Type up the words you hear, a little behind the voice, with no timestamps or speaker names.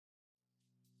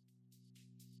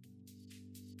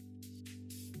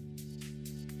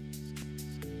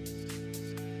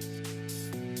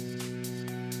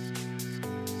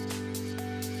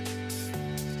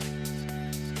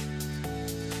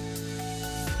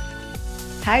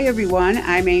Hi, everyone.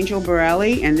 I'm Angel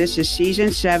Borrelli, and this is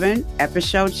Season 7,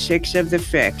 Episode 6 of the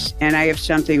FIX. And I have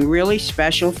something really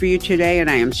special for you today, and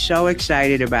I am so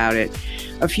excited about it.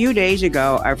 A few days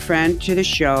ago, our friend to the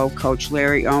show, Coach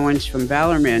Larry Owens from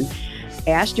Bellarmine,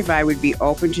 asked if I would be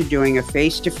open to doing a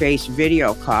face-to-face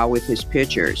video call with his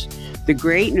pitchers. The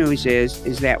great news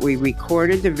is that we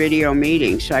recorded the video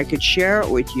meeting so I could share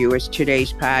it with you as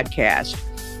today's podcast.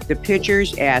 The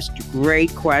pitchers asked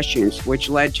great questions, which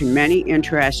led to many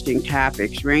interesting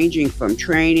topics ranging from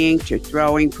training to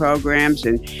throwing programs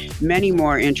and many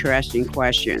more interesting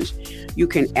questions. You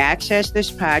can access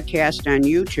this podcast on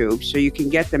YouTube so you can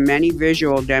get the many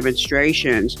visual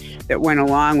demonstrations that went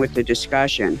along with the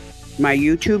discussion. My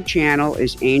YouTube channel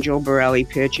is Angel Borrelli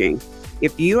Pitching.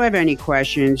 If you have any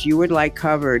questions you would like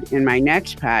covered in my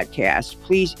next podcast,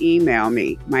 please email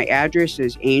me. My address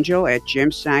is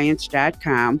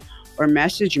angel@gymscience.com or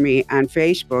message me on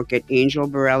Facebook at Angel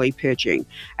Borrelli Pitching.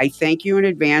 I thank you in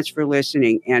advance for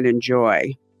listening and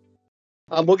enjoy.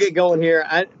 We'll get going here.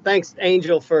 Thanks,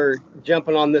 Angel, for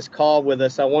jumping on this call with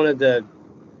us. I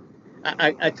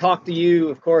talked to you,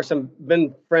 of course. I've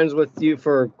been friends with you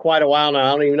for quite a while now.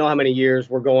 I don't even know how many years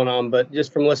we're going on, but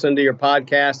just from listening to your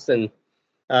podcasts, and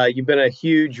you've been a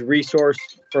huge resource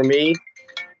for me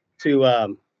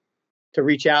to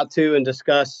reach out to and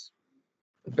discuss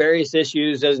various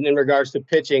issues as in regards to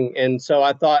pitching. And so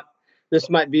I thought this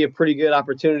might be a pretty good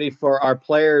opportunity for our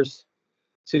players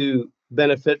to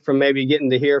benefit from maybe getting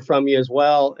to hear from you as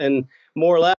well. And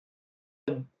more or less,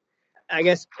 I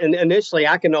guess, and initially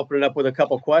I can open it up with a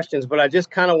couple questions, but I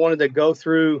just kind of wanted to go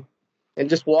through and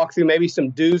just walk through maybe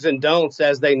some do's and don'ts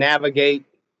as they navigate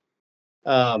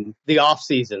the off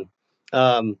season.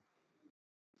 What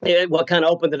kind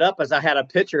of opened it up is I had a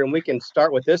pitcher, and we can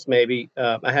start with this maybe.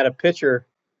 I had a pitcher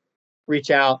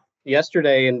reach out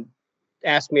yesterday and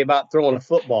ask me about throwing a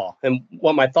football and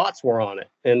what my thoughts were on it.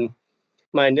 And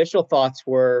my initial thoughts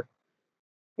were,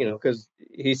 because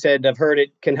he said, I've heard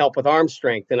it can help with arm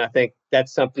strength. And I think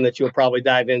that's something that you'll probably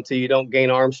dive into. You don't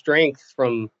gain arm strength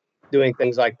from doing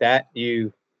things like that.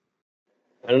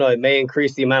 I don't know, it may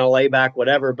increase the amount of layback,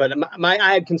 whatever, but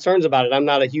I had concerns about it. I'm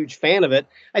not a huge fan of it.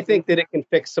 I think that it can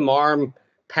fix some arm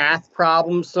path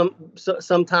problems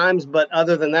sometimes, but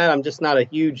other than that, I'm just not a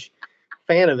huge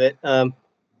fan of it. I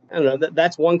don't know,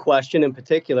 that's one question in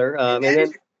particular.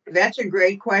 That's a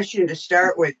great question to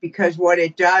start with, because what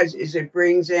it does is it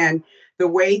brings in the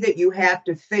way that you have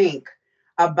to think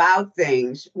about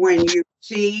things when you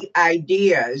see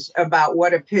ideas about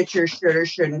what a pitcher should or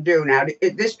shouldn't do. Now,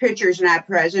 this pitcher's not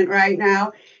present right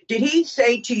now. Did he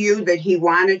say to you that he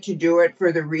wanted to do it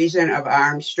for the reason of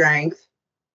arm strength?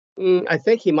 I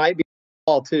think he might be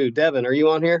all too. Devin, are you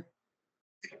on here?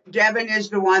 Devin is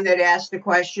the one that asked the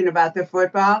question about the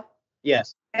football?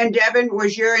 Yes. And Devin,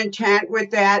 was your intent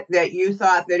with that you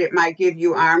thought that it might give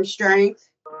you arm strength?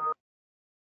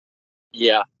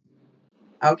 Yeah.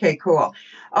 Okay, cool.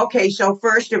 Okay, so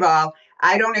first of all,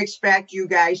 I don't expect you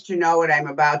guys to know what I'm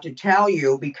about to tell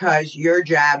you, because your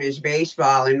job is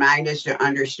baseball and mine is to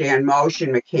understand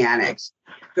motion mechanics.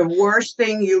 The worst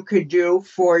thing you could do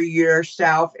for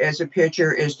yourself as a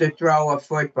pitcher is to throw a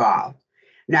football.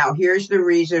 Now, here's the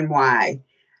reason why.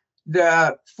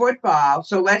 The football,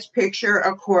 so let's picture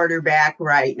a quarterback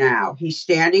right now. He's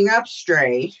standing up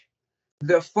straight.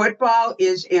 The football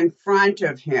is in front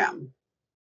of him.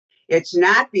 It's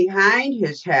not behind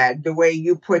his head the way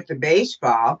you put the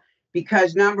baseball,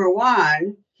 because number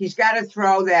one, he's got to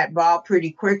throw that ball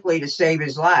pretty quickly to save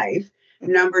his life.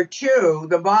 Number two,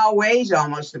 the ball weighs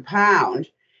almost a pound.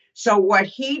 So what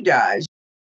he does,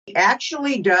 he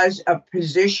actually does a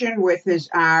position with his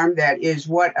arm that is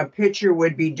what a pitcher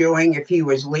would be doing if he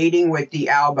was leading with the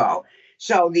elbow.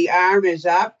 So the arm is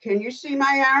up. Can you see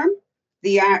my arm?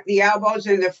 The elbow's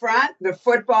in the front. The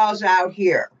football's out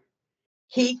here.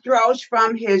 He throws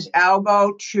from his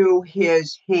elbow to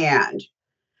his hand.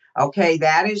 Okay,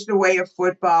 that is the way a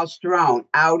football's thrown,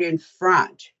 out in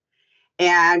front.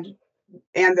 And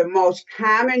the most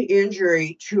common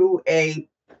injury to a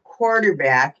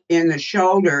quarterback in the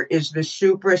shoulder is the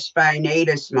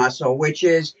supraspinatus muscle, which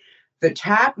is the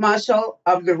top muscle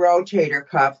of the rotator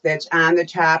cuff that's on the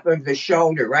top of the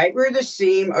shoulder, right where the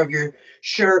seam of your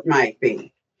shirt might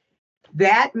be.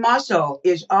 That muscle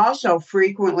is also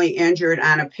frequently injured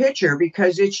on a pitcher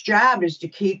because its job is to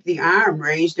keep the arm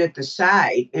raised at the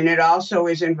side, and it also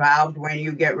is involved when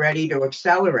you get ready to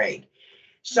accelerate.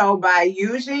 So by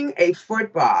using a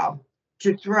football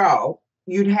to throw,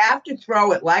 you'd have to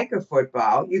throw it like a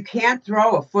football. You can't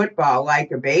throw a football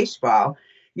like a baseball.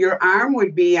 Your arm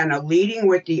would be in a leading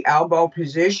with the elbow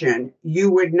position. You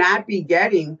would not be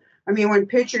getting I mean, when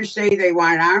pitchers say they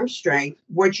want arm strength,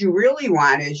 what you really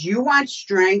want is you want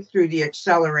strength through the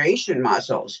acceleration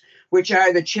muscles, which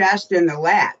are the chest and the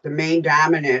lat, the main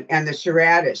dominant, and the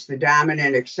serratus, the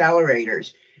dominant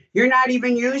accelerators. You're not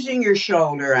even using your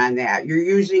shoulder on that. You're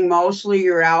using mostly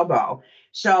your elbow.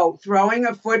 So throwing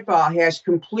a football has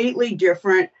completely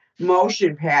different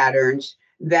motion patterns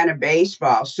than a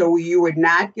baseball. So you would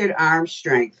not get arm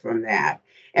strength from that.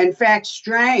 In fact,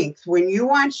 strength, when you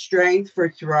want strength for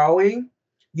throwing,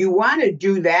 you want to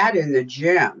do that in the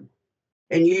gym.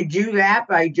 And you do that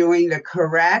by doing the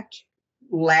correct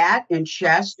lat and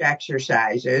chest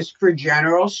exercises for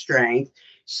general strength,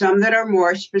 some that are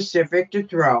more specific to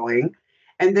throwing.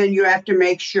 And then you have to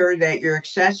make sure that your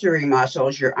accessory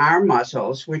muscles, your arm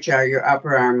muscles, which are your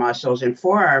upper arm muscles and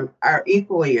forearm, are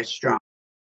equally as strong.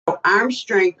 So arm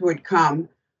strength would come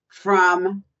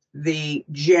from the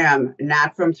gym,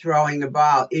 not from throwing the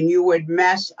ball. And you would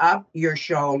mess up your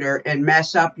shoulder and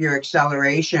mess up your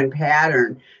acceleration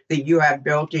pattern that you have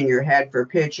built in your head for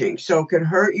pitching. So it could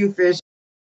hurt you physically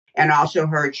and also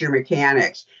hurt your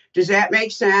mechanics. Does that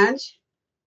make sense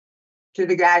to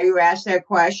the guy who asked that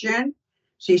question?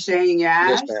 Is he saying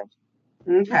yes? Yes,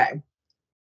 ma'am. Okay.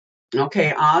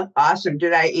 Okay, awesome.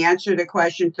 Did I answer the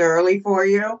question thoroughly for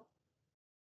you?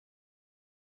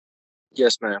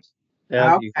 Yes, ma'am.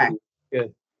 Yeah, Okay.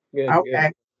 Good.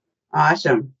 Okay.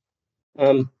 Awesome.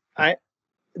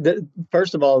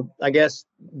 First of all, I guess,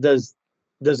 does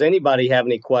anybody have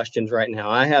any questions right now?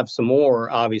 I have some more,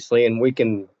 obviously, and we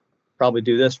can probably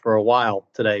do this for a while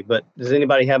today, but does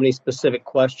anybody have any specific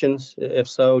questions? If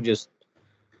so, just.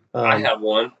 I have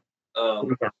one.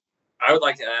 I would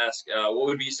like to ask, what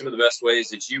would be some of the best ways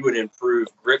that you would improve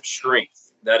grip strength?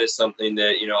 That is something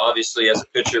that, obviously as a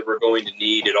pitcher, we're going to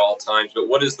need at all times. But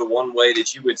what is the one way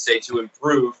that you would say to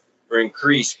improve or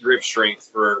increase grip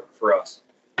strength for us?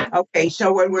 Okay,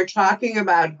 so when we're talking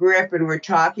about grip and we're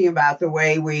talking about the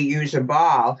way we use a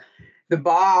ball, the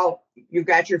ball, you've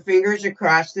got your fingers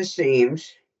across the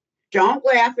seams. Don't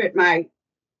laugh at my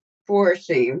four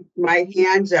seam. My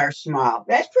hands are small.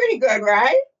 That's pretty good,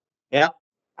 right? Yeah.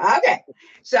 Okay.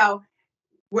 So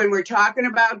when we're talking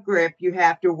about grip, you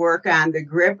have to work on the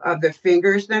grip of the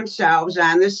fingers themselves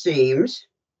on the seams.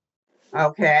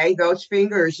 Okay. Those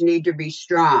fingers need to be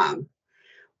strong.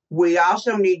 We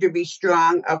also need to be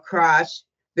strong across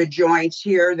the joints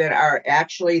here that are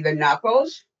actually the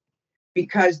knuckles,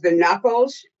 because the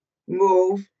knuckles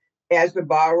move as the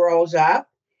ball rolls up.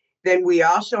 Then we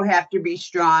also have to be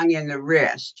strong in the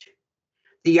wrist.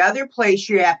 The other place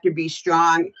you have to be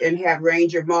strong and have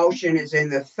range of motion is in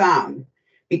the thumb,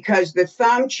 because the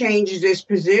thumb changes its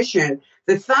position.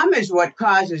 The thumb is what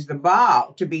causes the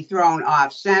ball to be thrown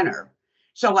off center.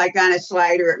 So like on a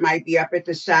slider, it might be up at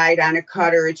the side. On a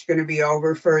cutter, it's going to be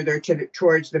over further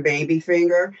towards the baby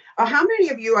finger. Oh, how many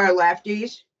of you are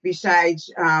lefties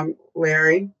besides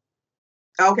Larry?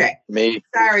 Okay. Me.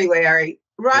 Sorry, Larry.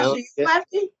 Russ, No, are you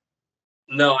lefty?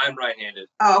 No, I'm right-handed.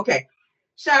 Oh, okay.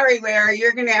 Sorry, Larry.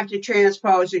 You're going to have to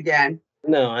transpose again.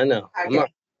 No, I know.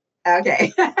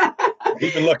 Okay.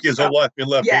 You've been lucky as a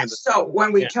left-handed. Yes. So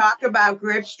when we talk about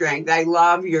grip strength, I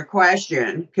love your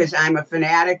question because I'm a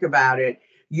fanatic about it.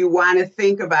 You want to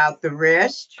think about the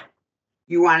wrist.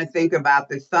 You want to think about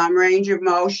the thumb range of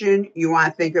motion. You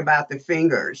want to think about the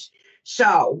fingers.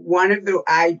 So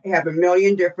I have a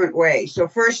million different ways. So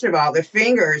first of all, the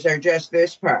fingers are just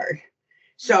this part.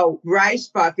 So rice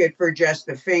bucket for just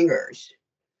the fingers.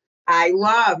 I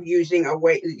love using a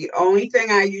weight. The only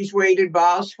thing I use weighted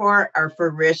balls for are for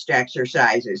wrist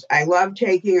exercises. I love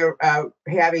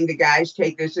having the guys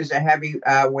take this as a heavy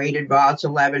weighted ball. It's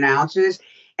 11 ounces.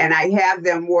 And I have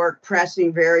them work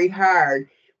pressing very hard,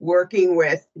 working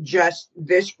with just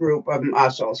this group of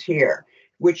muscles here,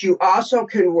 which you also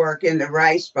can work in the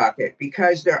rice bucket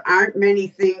because there aren't many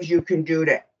things you can do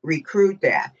to recruit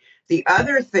that. The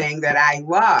other thing that I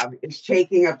love is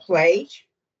taking a plate,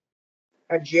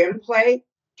 a gym plate.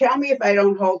 Tell me if I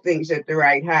don't hold things at the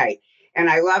right height. And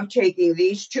I love taking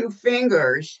these two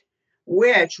fingers,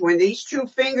 which when these two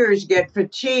fingers get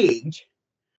fatigued,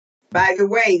 by the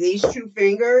way, these two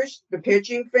fingers, the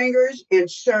pitching fingers,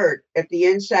 insert at the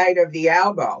inside of the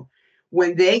elbow.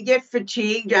 When they get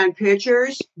fatigued on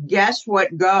pitchers, guess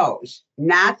what goes?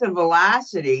 Not the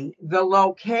velocity, the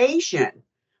location,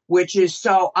 which is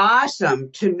so awesome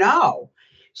to know.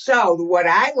 So what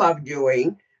I love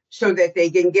doing so that they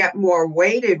can get more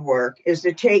weighted work is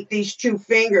to take these two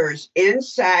fingers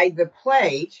inside the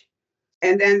plate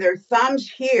and then their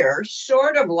thumbs here,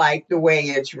 sort of like the way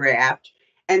it's wrapped.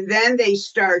 And then they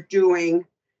start doing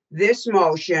this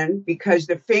motion because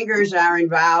the fingers are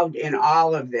involved in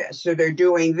all of this. So they're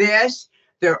doing this,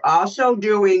 They're also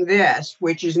doing this,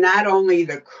 which is not only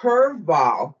the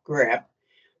curveball grip,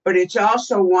 but it's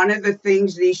also one of the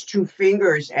things these two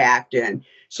fingers act in.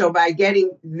 So by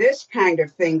getting this kind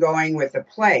of thing going with the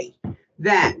plate,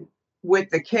 then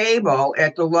with the cable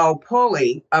at the low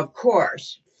pulley, of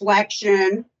course,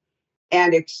 flexion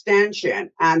and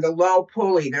extension on the low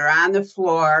pulley. They're on the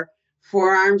floor,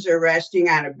 forearms are resting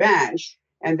on a bench,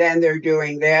 and then they're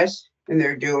doing this and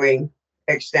they're doing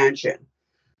extension.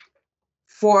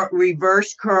 For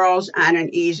reverse curls on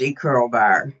an easy curl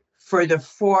bar, for the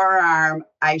forearm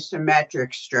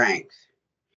isometric strength.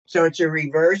 So it's a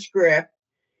reverse grip,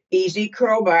 easy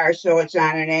curl bar, so it's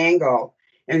on an angle,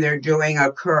 and they're doing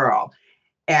a curl.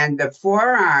 And the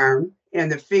forearm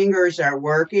and the fingers are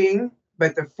working,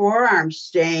 but the forearm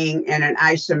staying in an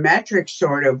isometric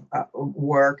sort of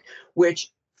work,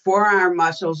 which forearm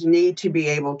muscles need to be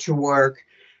able to work.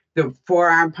 The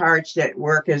forearm parts that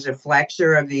work as a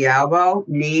flexor of the elbow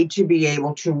need to be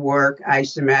able to work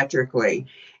isometrically.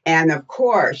 And of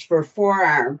course, for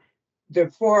forearm, the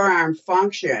forearm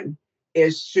function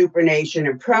is supination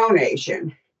and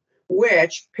pronation,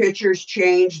 which pitchers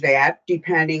change that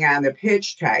depending on the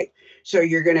pitch type. So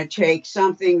you're going to take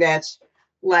something that's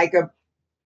like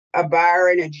a bar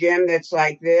in a gym that's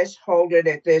like this, hold it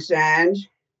at this end,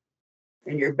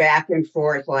 and you're back and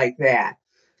forth like that.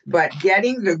 But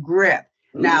getting the grip.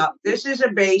 Now, this is a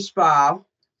baseball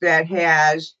that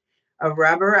has a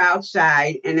rubber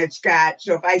outside, and it's got,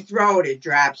 so if I throw it, it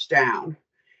drops down.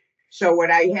 So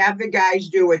what I have the guys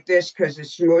do with this, because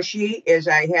it's smushy, is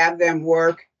I have them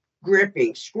work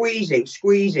gripping, squeezing,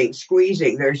 squeezing,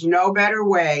 squeezing. There's no better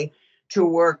way to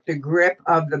work the grip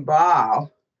of the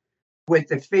ball with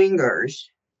the fingers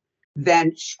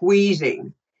than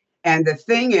squeezing. And the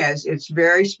thing is, it's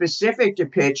very specific to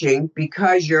pitching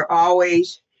because you're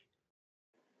always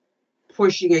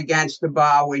pushing against the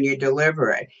ball when you deliver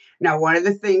it. Now, one of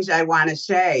the things I want to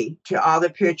say to all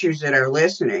the pitchers that are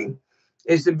listening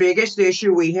is the biggest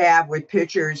issue we have with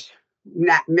pitchers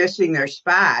not missing their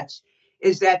spots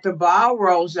is that the ball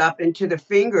rolls up into the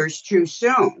fingers too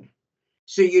soon.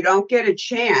 So you don't get a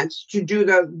chance to do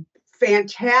the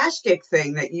fantastic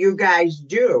thing that you guys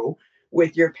do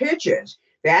with your pitches.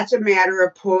 That's a matter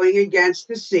of pulling against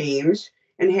the seams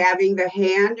and having the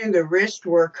hand and the wrist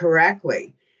work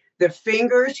correctly. The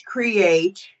fingers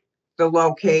create the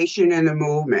location and the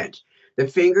movement. The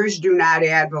fingers do not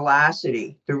add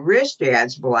velocity. The wrist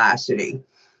adds velocity.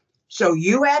 So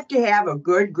you have to have a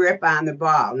good grip on the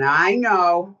ball. Now, I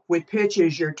know with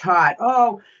pitches you're taught,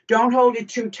 oh, don't hold it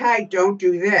too tight, don't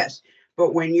do this.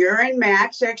 But when you're in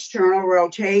max external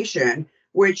rotation,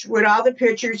 which would all the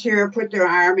pitchers here put their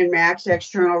arm in max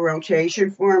external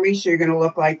rotation for me, so you're going to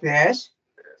look like this.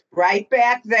 Right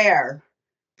back there.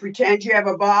 Pretend you have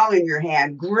a ball in your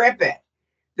hand. Grip it.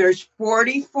 There's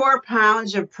 44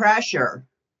 pounds of pressure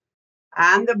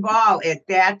on the ball at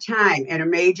that time in a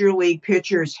major league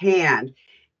pitcher's hand.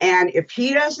 And if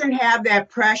he doesn't have that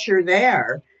pressure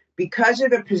there, because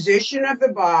of the position of the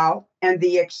ball and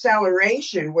the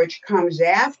acceleration which comes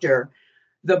after,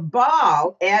 the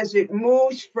ball, as it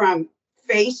moves from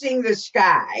facing the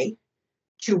sky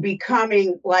to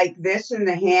becoming like this in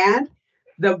the hand,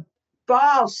 the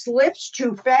ball slips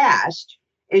too fast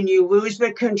and you lose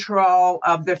the control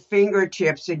of the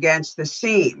fingertips against the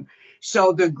seam.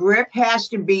 So the grip has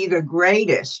to be the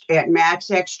greatest at max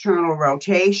external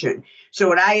rotation. So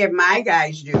what I have my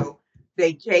guys do,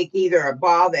 they take either a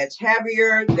ball that's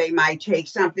heavier, they might take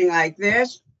something like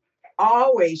this,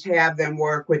 always have them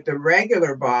work with the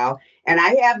regular ball, and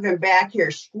I have them back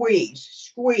here squeeze,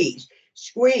 squeeze,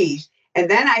 squeeze, and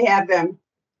then I have them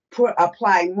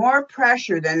apply more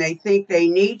pressure than they think they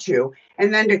need to,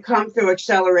 and then to come through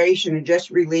acceleration and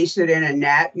just release it in a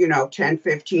net, 10,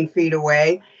 15 feet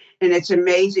away. And it's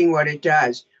amazing what it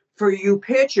does. For you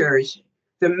pitchers,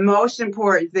 the most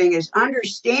important thing is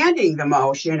understanding the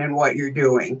motion and what you're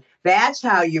doing. That's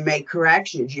how you make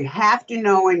corrections. You have to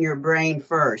know in your brain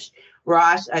first.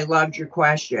 Ross, I loved your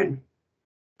question.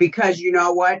 Because you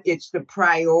know what? It's the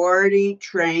priority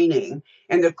training.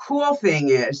 And the cool thing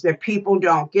is that people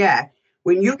don't get,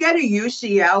 when you get a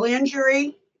UCL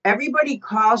injury, everybody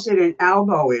calls it an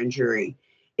elbow injury.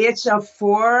 It's a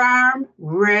forearm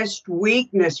wrist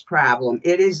weakness problem.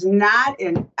 It is not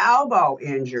an elbow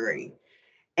injury.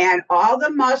 And all the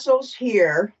muscles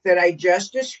here that I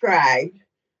just described,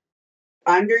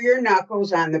 under your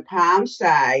knuckles on the palm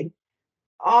side,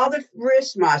 all the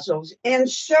wrist muscles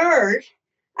insert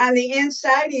on the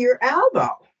inside of your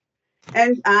elbow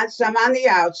and some on the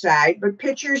outside, but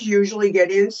pitchers usually get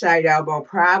inside elbow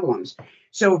problems.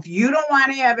 So if you don't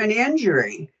want to have an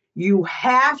injury, you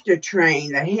have to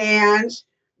train the hands,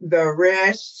 the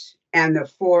wrists, and the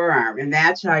forearm. And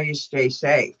that's how you stay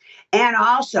safe. And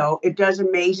also, it does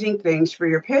amazing things for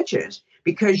your pitches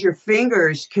because your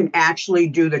fingers can actually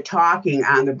do the talking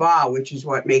on the ball, which is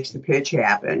what makes the pitch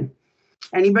happen.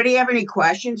 Anybody have any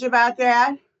questions about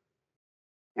that?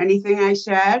 Anything I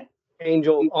said?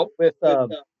 Angel, with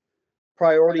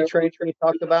priority training you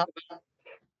talked about,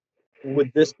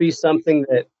 would this be something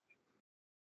that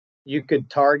you could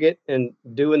target and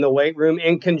do in the weight room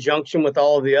in conjunction with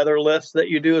all of the other lifts that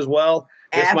you do as well?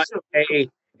 This Absolutely. might be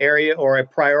an area or a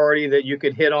priority that you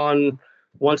could hit on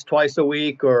once, twice a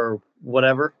week or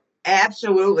whatever.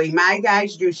 Absolutely. My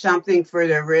guys do something for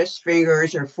their wrists,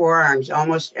 fingers, or forearms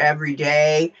almost every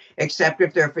day, except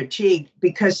if they're fatigued,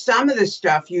 because some of the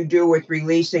stuff you do with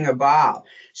releasing a ball.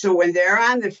 So when they're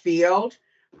on the field,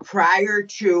 prior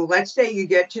to, let's say you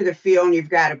get to the field and you've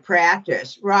got to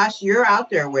practice. Ross, you're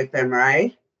out there with them,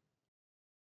 right?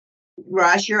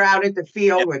 Ross, you're out at the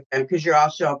field with them because you're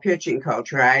also a pitching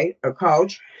coach, right? A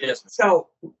coach? Yes. So,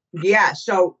 yeah.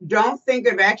 So don't think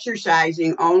of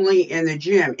exercising only in the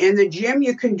gym. In the gym,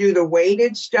 you can do the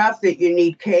weighted stuff that you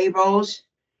need cables.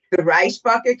 The rice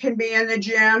bucket can be in the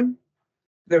gym.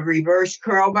 The reverse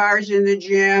curl bars in the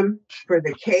gym. For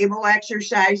the cable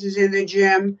exercises in the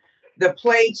gym. The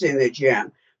plates in the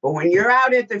gym. But when you're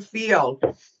out at the field,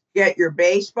 get your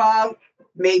baseball,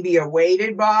 maybe a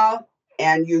weighted ball,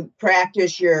 and you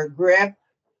practice your grip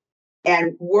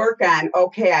and work on,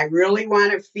 okay, I really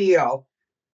want to feel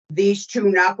these two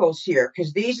knuckles here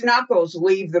because these knuckles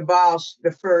leave the ball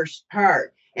the first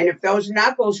part. And if those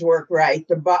knuckles work right,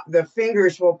 the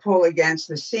fingers will pull against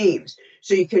the seams.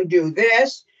 So you can do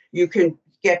this. You can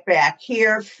get back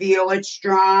here, feel it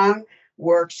strong,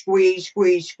 work, squeeze,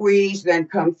 squeeze, squeeze, then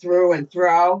come through and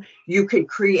throw. You can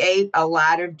create a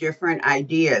lot of different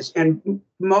ideas. And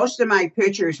most of my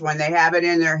pitchers, when they have it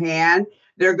in their hand,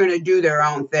 they're going to do their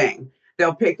own thing.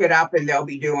 They'll pick it up and they'll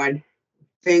be doing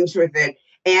things with it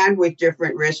and with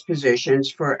different wrist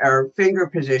positions or finger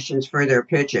positions for their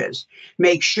pitches.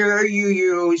 Make sure you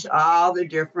use all the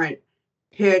different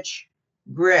pitch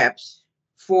grips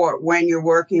for when you're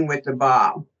working with the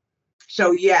ball.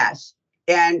 So yes,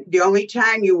 and the only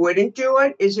time you wouldn't do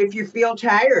it is if you feel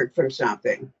tired from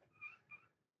something.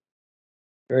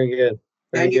 Very good.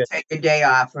 Then you take a day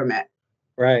off from it.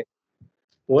 Right.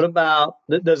 What about,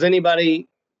 does anybody,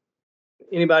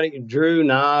 Drew,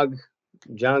 Nog,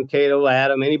 John Cato,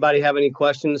 Adam, anybody have any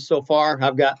questions so far?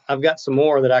 I've got some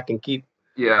more that I can keep.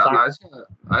 Yeah, I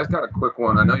just got a quick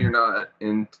one. I know you're not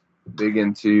big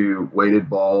into weighted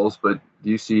balls, but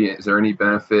is there any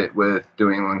benefit with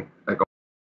doing like a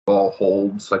ball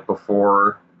holds like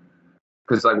before?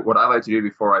 Because like what I like to do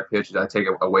before I pitch is I take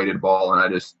a weighted ball and I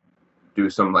just do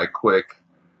some like quick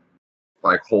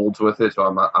like holds with it. So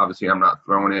I'm not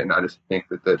throwing it, and I just think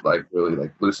that like really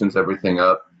like loosens everything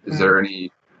up. Is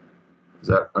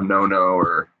that a no-no,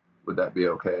 or would that be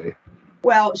okay?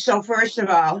 Well, so first of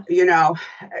all,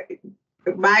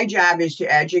 my job is to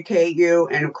educate you.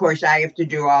 And of course, I have to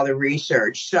do all the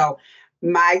research. So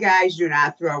my guys do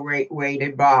not throw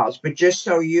weighted balls. But just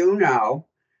so you know,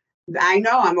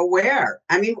 I'm aware.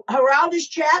 I mean, Aroldis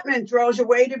Chapman throws a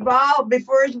weighted ball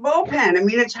before his bullpen. I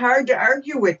mean, it's hard to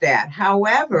argue with that.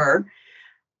 However,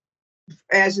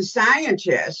 as a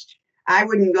scientist, I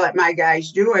wouldn't let my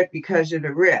guys do it because of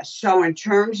the risk. So in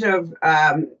terms of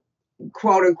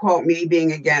quote unquote me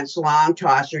being against long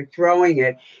toss or throwing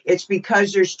it, it's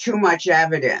because there's too much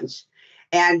evidence.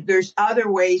 And there's other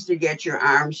ways to get your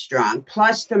arm strong.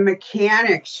 Plus the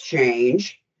mechanics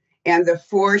change and the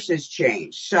forces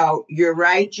change. So you're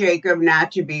right, Jacob,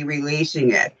 not to be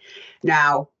releasing it.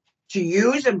 Now, to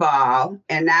use a ball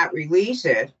and not release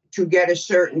it, to get a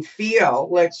certain feel,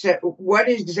 let's say, what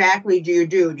exactly do you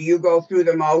do? Do you go through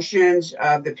the motions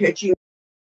of the pitching?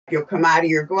 You'll come out of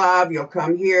your glove, you'll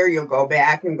come here, you'll go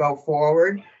back and go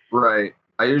forward. Right.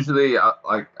 I usually,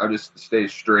 I just stay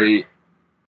straight,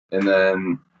 and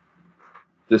then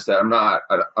just I'm not.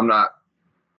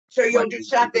 So you'll do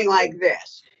something like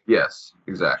this. Yes,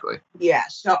 exactly.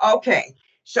 Yes. So, okay.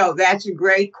 So that's a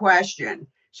great question.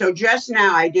 So just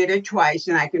now I did it twice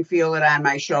and I can feel it on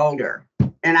my shoulder.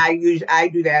 And I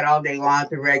do that all day long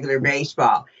with the regular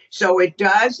baseball. So it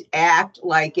does act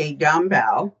like a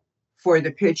dumbbell for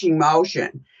the pitching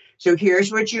motion. So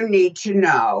here's what you need to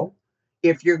know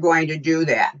if you're going to do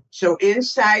that. So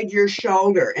inside your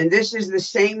shoulder, and this is the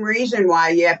same reason why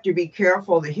you have to be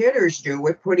careful, the hitters do,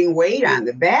 with putting weight on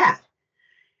the bat.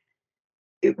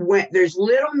 There's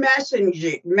little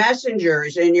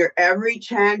messengers in your every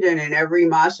tendon and every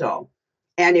muscle.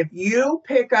 And if you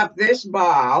pick up this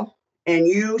ball and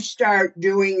you start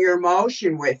doing your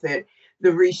motion with it,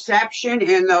 the reception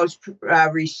in those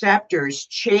receptors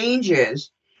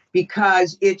changes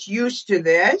because it's used to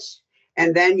this.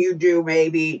 And then you do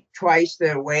maybe twice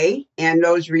the weight, and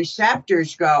those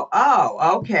receptors go,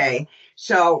 oh, okay.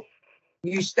 So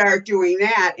you start doing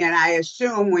that, and I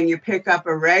assume when you pick up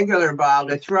a regular ball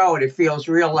to throw it, it feels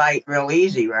real light, real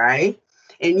easy, right?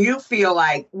 And you feel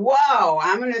like, whoa,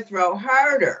 I'm going to throw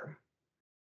harder,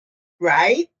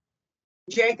 right?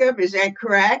 Jacob, is that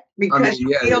correct? Because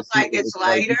you feel like it's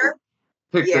lighter.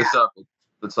 Pick this up,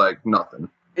 it's like nothing.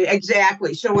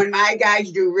 Exactly. So when my guys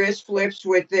do wrist flips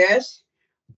with this,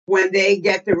 when they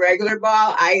get the regular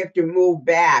ball, I have to move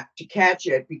back to catch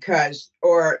it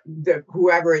or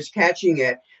whoever is catching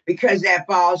it, because that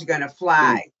ball is going to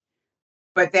fly.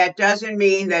 But that doesn't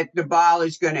mean that the ball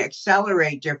is going to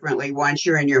accelerate differently once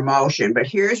you're in your motion. But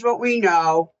here's what we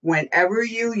know. Whenever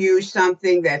you use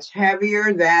something that's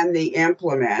heavier than the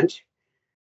implement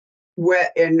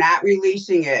and not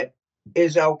releasing it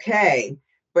is okay.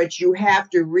 But you have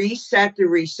to reset the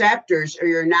receptors or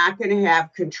you're not going to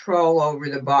have control over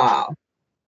the ball.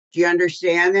 Do you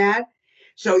understand that?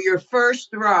 So your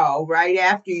first throw right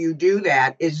after you do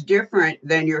that is different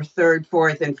than your third,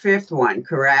 fourth, and fifth one,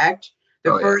 correct?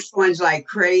 The first one's like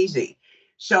crazy.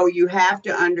 So you have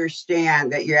to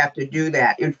understand that you have to do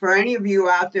that. And for any of you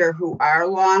out there who are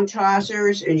long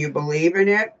tossers and you believe in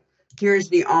it, here's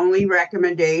the only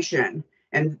recommendation.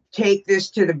 And take this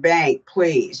to the bank,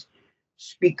 please.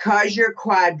 Because you're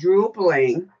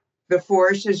quadrupling the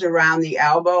forces around the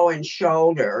elbow and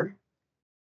shoulder,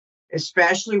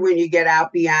 especially when you get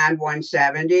out beyond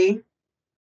 170,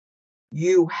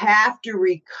 you have to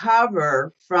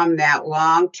recover from that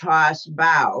long toss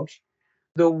bout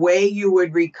the way you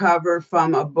would recover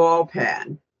from a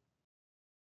bullpen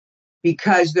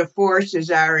because the forces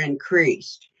are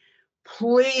increased.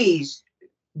 Please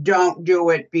don't do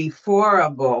it before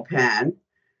a bullpen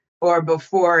or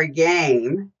before a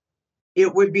game.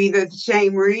 It would be the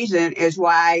same reason as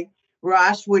why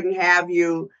Ross wouldn't have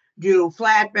you do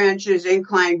flat benches,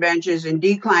 incline benches, and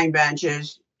decline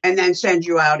benches, and then send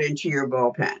you out into your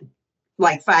bullpen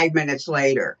like 5 minutes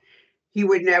later. He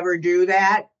would never do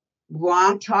that.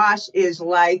 Long toss is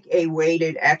like a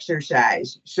weighted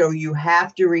exercise, so you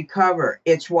have to recover.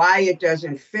 It's why it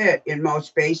doesn't fit in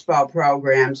most baseball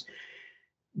programs,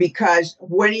 because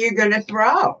when are you going to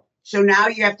throw? So now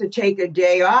you have to take a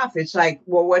day off. It's like,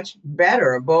 well, what's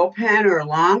better, a bullpen or a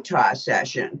long toss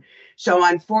session? So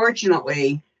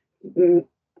unfortunately,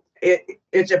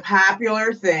 it's a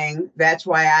popular thing. That's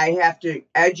why I have to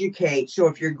educate. So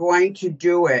if you're going to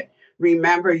do it,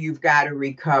 remember you've got to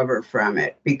recover from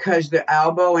it, because the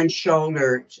elbow and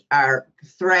shoulders are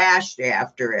thrashed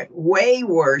after it, way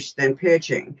worse than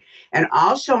pitching. And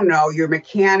also know your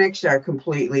mechanics are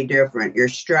completely different, your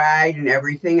stride and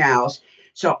everything else.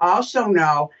 So also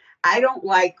know, I don't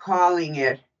like calling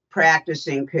it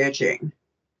practicing pitching.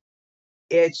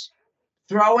 It's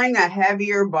throwing a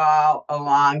heavier ball a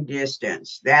long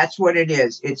distance. That's what it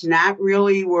is. It's not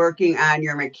really working on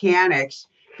your mechanics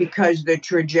because the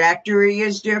trajectory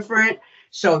is different.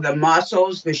 So the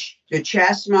muscles, the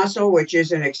chest muscle, which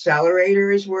is an accelerator,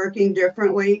 is working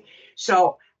differently.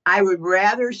 So I would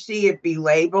rather see it be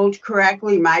labeled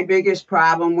correctly. My biggest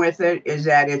problem with it is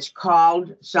that it's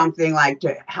called something like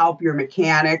to help your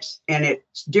mechanics, and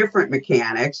it's different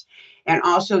mechanics. And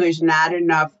also there's not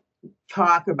enough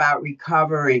talk about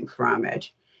recovering from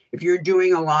it. If you're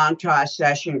doing a long toss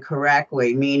session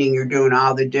correctly, meaning you're doing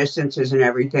all the distances and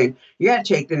everything, you got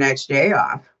to take the next day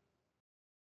off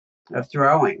of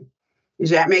throwing.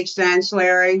 Does that make sense,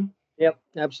 Larry? Yep,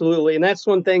 absolutely. And that's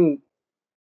one thing.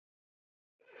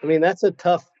 I mean, that's a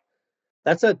tough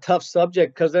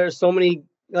subject, because there's so many,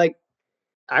 like,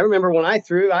 I remember when I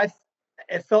threw,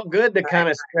 it felt good to kind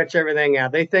of stretch everything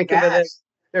out. They think of it as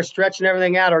they're stretching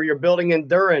everything out, or you're building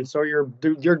endurance, or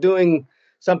you're doing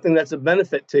something that's a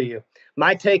benefit to you.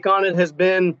 My take on it has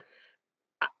been,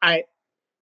 I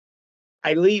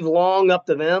leave long up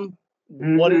to them.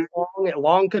 Mm-hmm. What is long?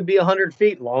 Long could be 100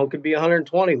 feet. Long could be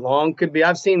 120. Long could be,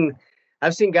 I've seen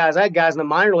guys, I had guys in the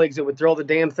minor leagues that would throw the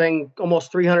damn thing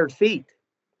almost 300 feet.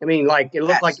 I mean, like, it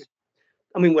looked like,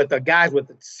 with the guys with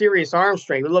the serious arm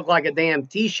strength, it looked like a damn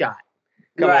tee shot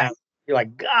coming out. You're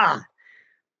like, God.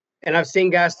 And I've seen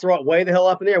guys throw it way the hell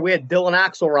up in the air. We had Dylan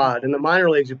Axelrod in the minor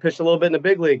leagues who pitched a little bit in the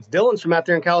big leagues. Dylan's from out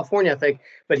there in California, I think,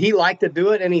 but he liked to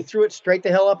do it, and he threw it straight the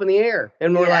hell up in the air.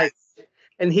 And we're like,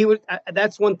 and he would.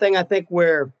 That's one thing I think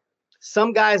where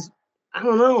some guys, I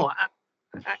don't know.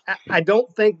 I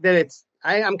don't think that it's.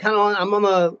 I'm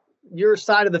on your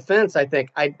side of the fence. I think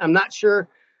I'm not sure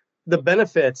the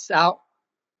benefits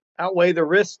outweigh the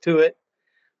risk to it,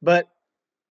 but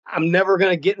I'm never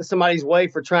going to get in somebody's way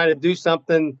for trying to do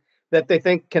something that they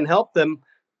think can help them,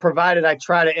 provided I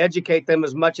try to educate them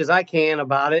as much as I can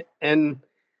about it. And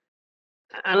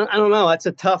I don't know. That's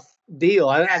a tough deal.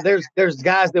 There's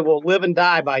guys that will live and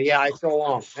die by, I throw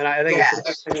long. And I think it's the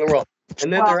best thing in the world.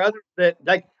 And then there are others that,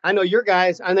 like, I know your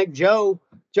guys. I think Joe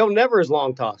never has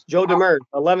long tossed. Joe Demers,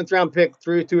 11th round pick,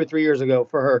 threw 2 or 3 years ago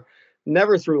for her.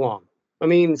 Never threw long. I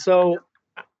mean, so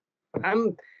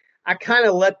I kind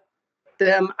of let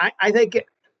them. I think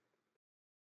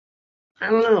I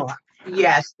don't know.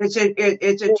 Yes, it's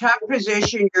a tough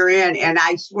position you're in. And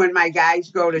when my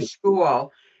guys go to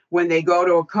school, when they go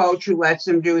to a coach who lets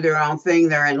them do their own thing,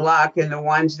 they're in luck. And the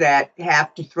ones that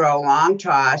have to throw long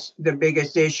toss, the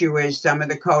biggest issue is some of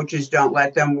the coaches don't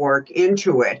let them work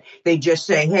into it. They just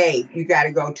say, hey, you got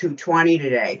to go 220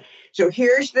 today. So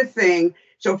here's the thing.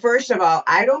 So first of all,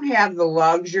 I don't have the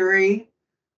luxury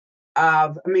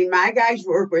my guys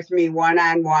work with me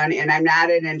one-on-one, and I'm not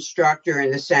an instructor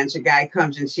in the sense a guy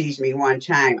comes and sees me one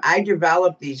time. I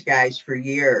develop these guys for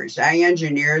years. I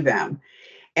engineer them,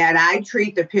 and I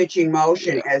treat the pitching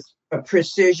motion as a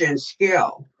precision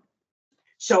skill.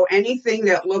 So anything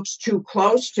that looks too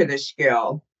close to the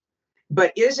skill,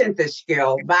 but isn't the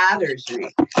skill, bothers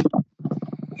me.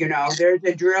 There's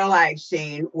a drill I've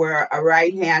seen where a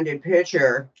right-handed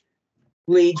pitcher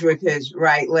leads with his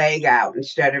right leg out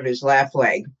instead of his left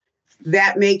leg.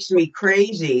 That makes me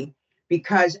crazy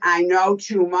because I know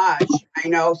too much. I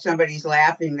know somebody's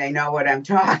laughing. They know what I'm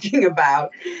talking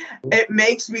about. It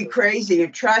makes me crazy.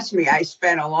 And trust me, I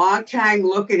spent a long time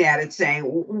looking at it saying,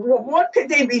 what could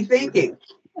they be thinking?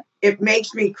 It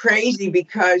makes me crazy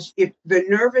because the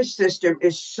nervous system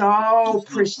is so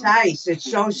precise.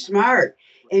 It's so smart.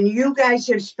 And you guys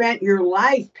have spent your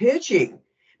life pitching.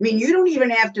 I mean, you don't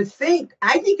even have to think.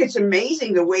 I think it's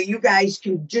amazing the way you guys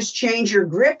can just change your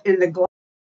grip in the glove.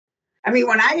 I mean,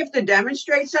 when I have to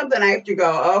demonstrate something, I have to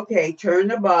go, okay, turn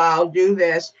the ball, do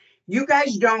this. You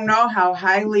guys don't know how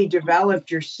highly developed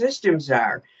your systems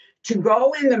are. To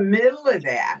go in the middle of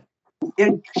that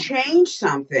and change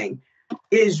something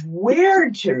is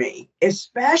weird to me,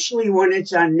 especially when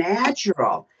it's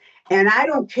unnatural. And I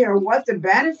don't care what the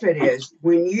benefit is.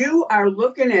 When you are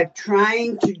looking at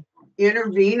trying to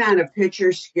intervene on a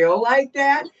pitcher's skill like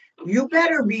that, you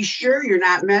better be sure you're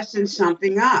not messing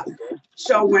something up.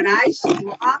 So when I see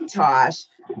long toss,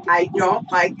 I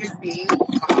don't like it being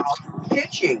called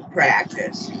pitching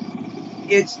practice.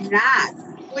 It's not.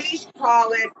 Please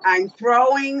call it, I'm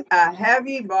throwing a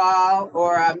heavy ball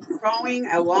or I'm throwing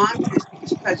a long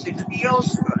distance because it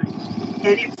feels good.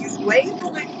 And if you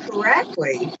label it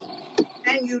correctly,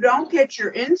 then you don't get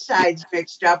your insides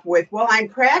mixed up with, well, I'm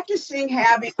practicing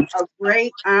having a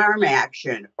great arm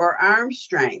action or arm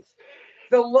strength.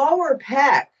 The lower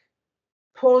pec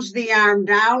pulls the arm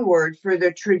downward for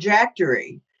the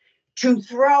trajectory. To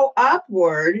throw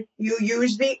upward, you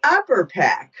use the upper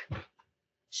pec.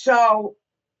 So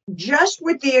just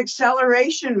with the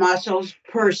acceleration muscles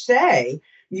per se,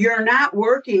 you're not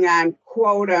working on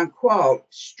quote unquote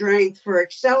strength for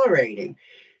accelerating.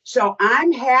 So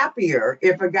I'm happier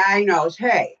if a guy knows,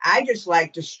 hey, I just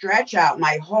like to stretch out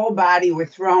my whole body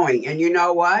with throwing. And you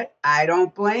know what? I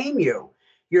don't blame you.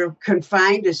 You're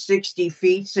confined to 60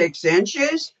 feet, 6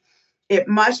 inches. It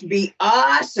must be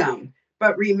awesome.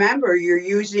 But remember, you're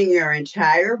using your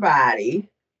entire body.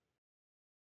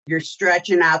 You're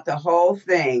stretching out the whole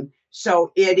thing.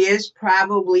 So it is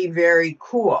probably very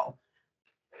cool.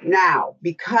 Now,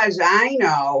 because I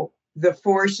know the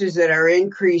forces that are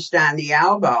increased on the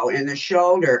elbow and the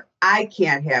shoulder, I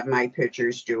can't have my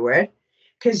pitchers do it.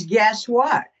 Because guess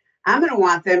what? I'm going to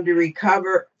want them to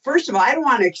recover. First of all, I don't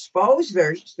want to expose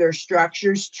their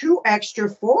structures to extra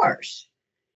force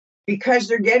because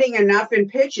they're getting enough in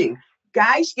pitching.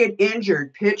 Guys get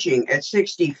injured pitching at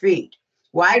 60 feet.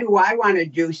 Why do I want to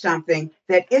do something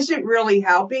that isn't really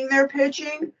helping their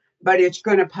pitching, but it's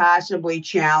going to possibly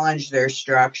challenge their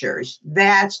structures?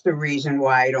 That's the reason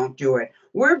why I don't do it.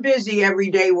 We're busy every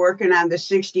day working on the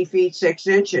 60 feet, 6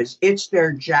 inches. It's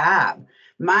their job.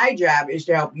 My job is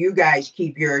to help you guys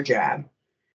keep your job.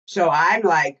 So I'm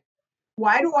like,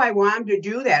 why do I want him to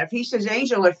do that? If he says,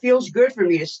 Angel, it feels good for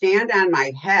me to stand on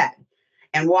my head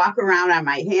and walk around on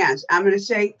my hands, I'm going to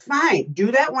say, fine,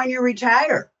 do that when you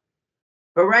retire.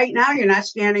 But right now, you're not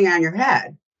standing on your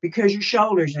head because your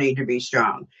shoulders need to be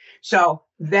strong. So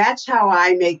that's how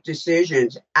I make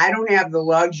decisions. I don't have the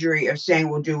luxury of saying,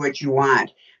 well, do what you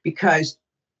want, because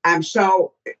I'm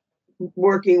so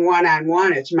working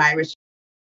one-on-one. It's my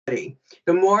responsibility.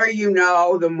 The more you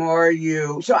know, the more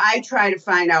so I try to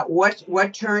find out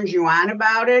what turns you on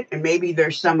about it. And maybe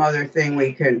there's some other thing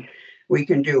we can we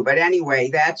can do. But anyway,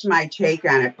 that's my take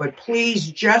on it. But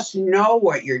please just know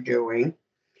what you're doing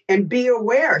and be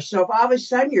aware. So if all of a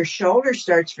sudden your shoulder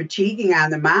starts fatiguing on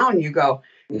the mound, you go,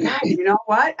 God, you know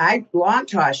what? I long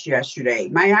tossed yesterday.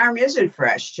 My arm isn't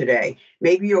fresh today.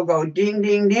 Maybe you'll go ding,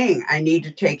 ding, ding. I need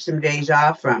to take some days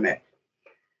off from it.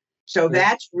 So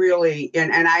that's really,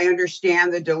 and I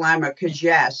understand the dilemma because,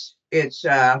 yes, it's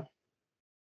a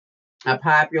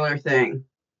popular thing.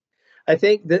 I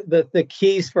think the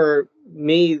keys for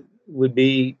me would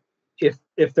be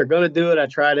if they're going to do it, I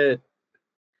try to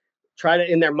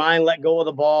in their mind let go of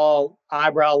the ball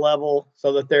eyebrow level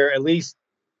so that they're at least,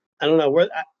 I don't know,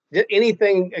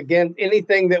 anything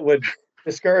that would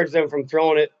discourage them from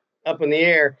throwing it up in the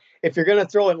air. If you're going to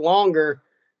throw it longer,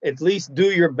 at least do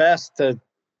your best to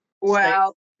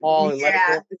ball and let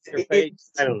it go your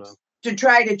face. I don't know. To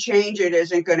try to change it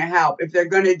isn't going to help. If they're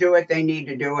going to do it, they need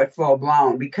to do it full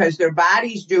blown because their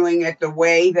body's doing it the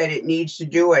way that it needs to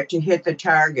do it to hit the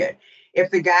target. If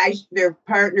their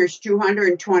partner's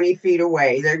 220 feet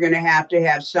away, they're going to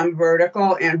have some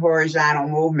vertical and horizontal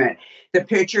movement. The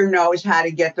pitcher knows how to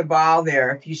get the ball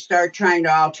there. If you start trying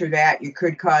to alter that, you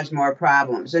could cause more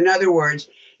problems. In other words,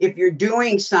 if you're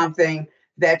doing something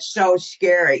that's so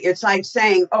scary, it's like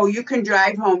saying, oh, you can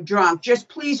drive home drunk. Just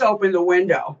please open the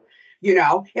window.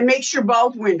 And make sure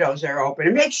both windows are open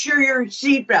and make sure your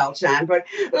seatbelt's on. But,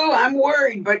 oh, I'm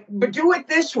worried. But do it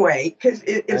this way because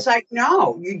it's like,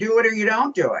 no, you do it or you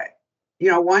don't do it.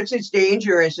 Once it's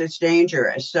dangerous, it's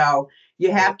dangerous. So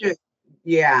you have to,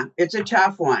 it's a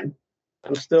tough one.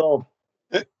 I'm still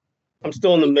in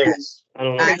the middle. I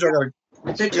don't know.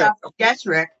 It's a tough one. Yes,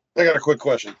 Rick. I got a quick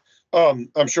question.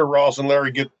 I'm sure Ross and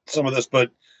Larry get some of this, but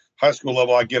high school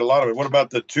level, I get a lot of it. What about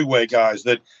the two-way guys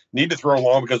that need to throw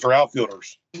long because they're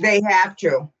outfielders? They have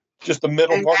to. Just the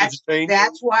middle part of the change?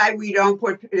 That's why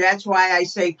that's why I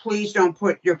say, please don't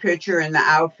put your pitcher in the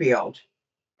outfield.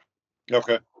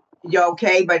 Okay.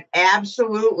 Okay, but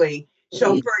absolutely.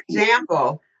 So, for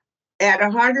example, at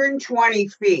 120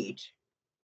 feet,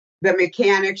 the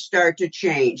mechanics start to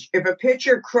change. If a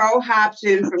pitcher crow hops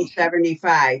in from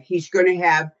 75, he's going to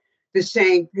have the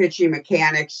same pitching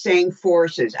mechanics, same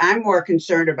forces. I'm more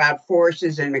concerned about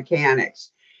forces and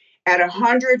mechanics. At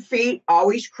 100 feet,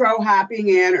 always crow hopping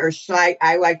in or slide.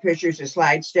 I like pitchers to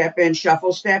slide step in,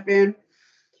 shuffle step in.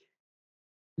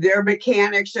 Their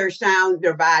mechanics are sound.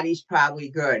 Their body's probably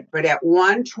good. But at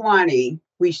 120,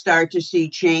 we start to see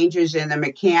changes in the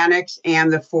mechanics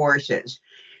and the forces.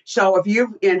 So if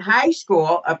you in high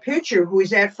school, a pitcher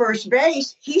who's at first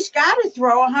base, he's got to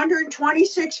throw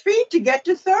 126 feet to get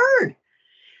to third.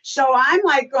 So I'm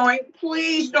like going,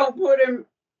 please don't put him,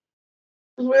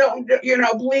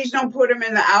 please don't put him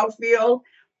in the outfield.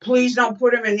 Please don't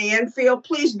put him in the infield.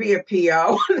 Please be a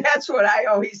PO. That's what I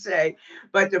always say.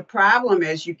 But the problem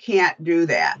is you can't do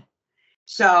that.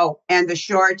 So, and the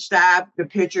shortstop, the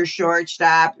pitcher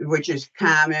shortstop, which is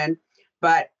common,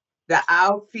 but the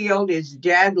outfield is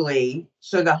deadly.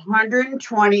 So the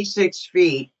 126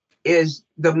 feet is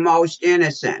the most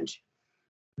innocent.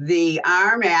 The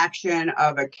arm action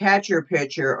of a catcher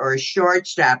pitcher or a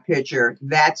shortstop pitcher,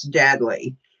 that's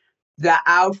deadly. The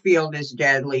outfield is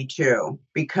deadly too,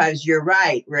 because you're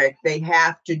right, Rick, they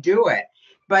have to do it.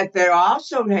 But they're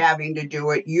also having to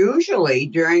do it usually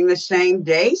during the same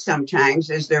day sometimes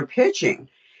as they're pitching.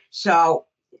 So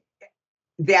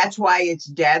that's why it's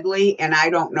deadly, and I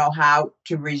don't know how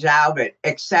to resolve it,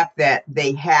 except that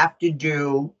they have to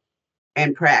do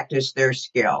and practice their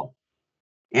skill.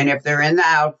 And if they're in the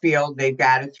outfield, they've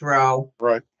got to throw.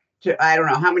 Right. I don't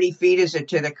know, how many feet is it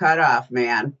to the cutoff,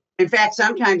 man? In fact,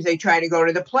 sometimes they try to go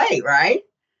to the plate, right?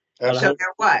 So they're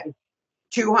what?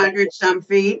 200 some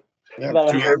feet? Yeah,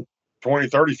 20,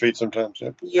 30 feet sometimes.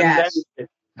 Yeah. Yes.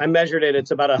 I measured it.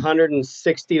 It's about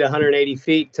 160 to 180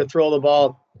 feet to throw the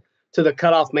ball to the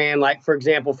cutoff man. Like, for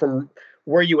example, from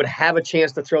where you would have a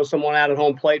chance to throw someone out at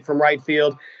home plate from right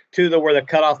field to where the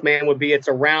cutoff man would be. It's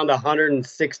around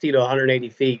 160 to 180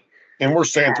 feet. And we're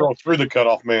saying throw through the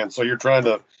cutoff man. So you're trying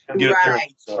to get it there.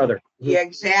 So. Yeah,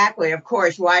 exactly. Of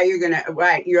course,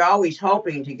 you're always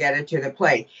hoping to get it to the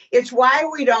plate. It's why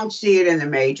we don't see it in the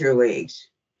major leagues.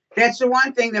 That's the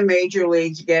one thing the major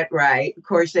leagues get right. Of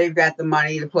course, they've got the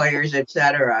money, the players, et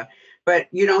cetera. But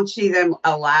you don't see them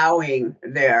allowing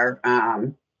their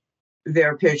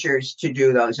pitchers to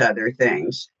do those other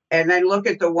things. And then look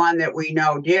at the one that we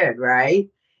know did, right?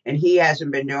 And he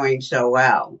hasn't been doing so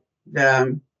well.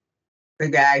 The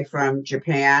guy from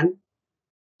Japan,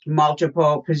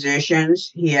 multiple positions,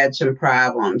 he had some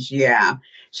problems. Yeah.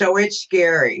 So it's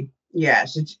scary.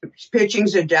 Yes.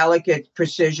 Pitching's a delicate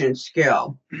precision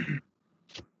skill.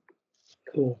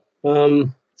 Cool.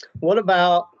 What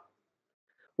about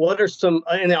what are some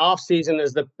in the off season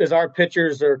as our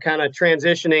pitchers are kind of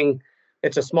transitioning?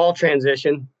 It's a small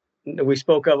transition that we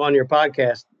spoke of on your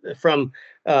podcast from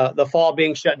the fall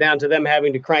being shut down to them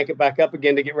having to crank it back up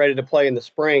again to get ready to play in the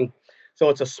spring. So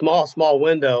it's a small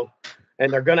window,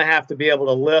 and they're going to have to be able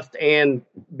to lift and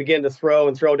begin to throw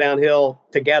and throw downhill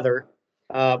together.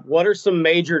 What are some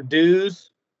major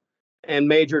do's and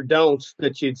major don'ts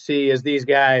that you'd see as these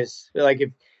guys,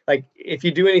 if you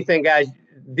do anything, guys,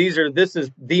 this is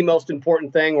the most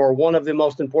important thing or one of the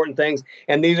most important things,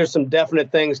 and these are some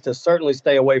definite things to certainly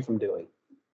stay away from doing.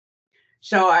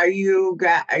 So are you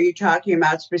talking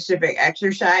about specific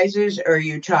exercises, or are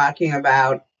you talking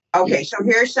about, okay, so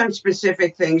here's some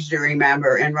specific things to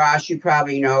remember, and Ross, you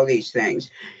probably know these things.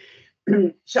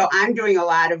 So I'm doing a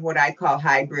lot of what I call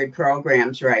hybrid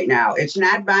programs right now. It's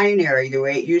not binary the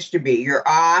way it used to be. You're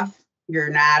off, you're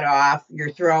not off,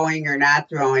 you're throwing, you're not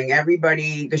throwing.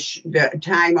 Everybody, the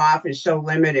time off is so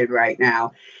limited right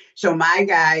now. So my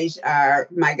guys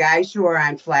who are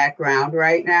on flat ground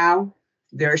right now,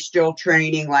 they're still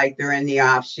training like they're in the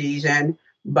off season,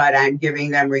 but I'm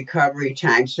giving them recovery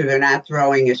time so they're not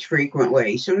throwing as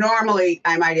frequently. So normally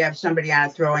I might have somebody on a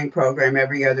throwing program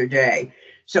every other day.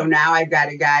 So now I've got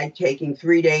a guy taking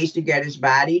 3 days to get his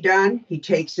body done. He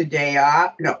takes a day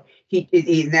off. No, he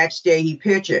next day he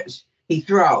pitches. He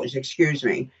throws, excuse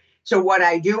me. So what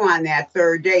I do on that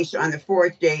third day, so on the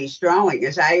fourth day he's throwing,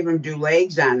 is I even do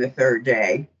legs on the third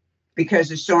day because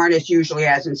the soreness usually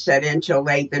hasn't set in till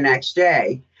late the next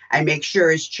day. I make sure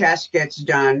his chest gets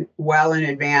done well in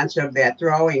advance of that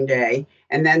throwing day.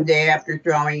 And then day after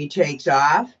throwing, he takes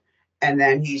off, and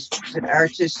then he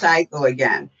starts his cycle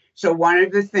again. So one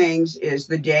of the things is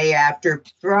the day after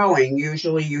throwing,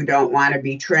 usually you don't want to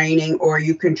be training, or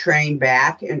you can train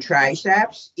back and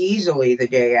triceps easily the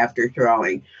day after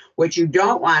throwing. What you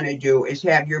don't want to do is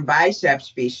have your biceps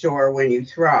be sore when you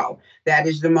throw. That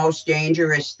is the most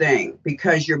dangerous thing,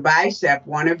 because your bicep,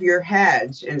 one of your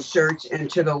heads, inserts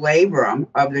into the labrum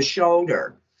of the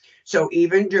shoulder. So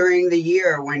even during the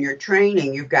year when you're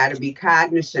training, you've got to be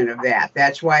cognizant of that.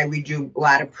 That's why we do a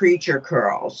lot of preacher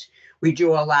curls. We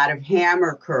do a lot of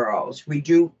hammer curls. We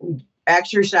do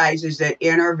exercises that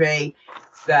innervate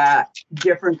the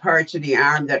different parts of the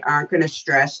arm that aren't going to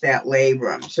stress that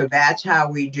labrum. So that's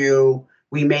how we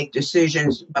make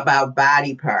decisions about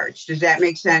body parts. Does that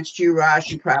make sense to you, Ross?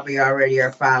 You probably already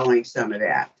are following some of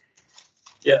that.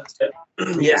 Yeah.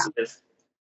 Yes.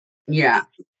 Yeah.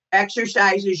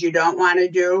 Exercises you don't want to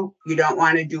do. You don't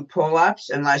want to do pull-ups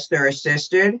unless they're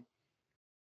assisted.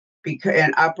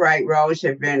 And upright rows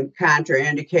have been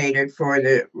contraindicated for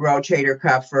the rotator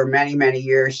cuff for many, many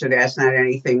years, so that's not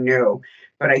anything new.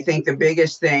 But I think the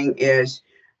biggest thing is,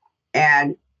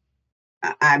 and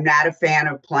I'm not a fan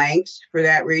of planks for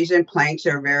that reason. Planks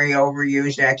are a very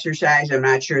overused exercise. I'm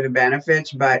not sure the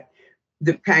benefits, but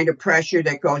the kind of pressure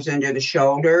that goes into the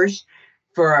shoulders,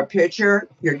 for a pitcher,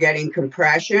 you're getting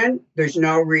compression. There's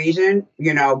no reason,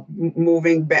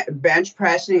 moving, bench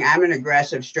pressing. I'm an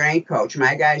aggressive strength coach.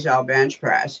 My guys all bench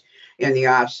press in the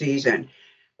off season.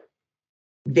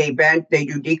 They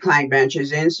do decline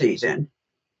benches in season.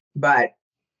 But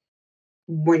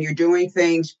when you're doing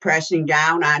things, pressing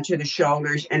down onto the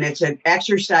shoulders, and it's an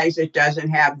exercise that doesn't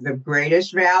have the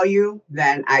greatest value,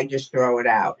 then I just throw it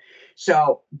out.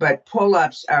 So, but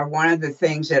pull-ups are one of the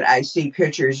things that I see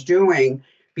pitchers doing,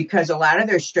 because a lot of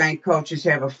their strength coaches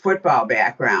have a football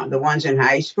background, the ones in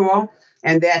high school,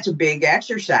 and that's a big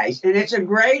exercise. And it's a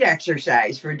great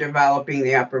exercise for developing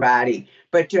the upper body.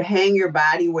 But to hang your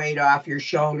body weight off your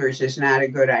shoulders is not a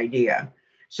good idea.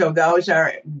 So those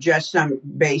are just some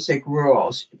basic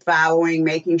rules.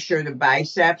 Making sure the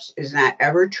biceps is not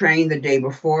ever trained the day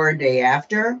before or day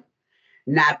after.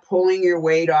 Not pulling your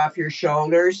weight off your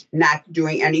shoulders, not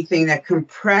doing anything that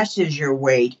compresses your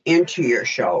weight into your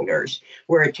shoulders,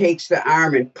 where it takes the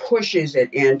arm and pushes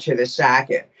it into the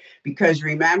socket. Because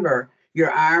remember, your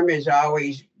arm is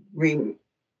always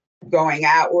going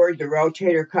outward. The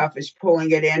rotator cuff is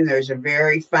pulling it in. There's a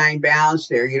very fine balance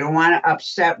there. You don't want to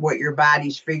upset what your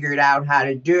body's figured out how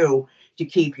to do to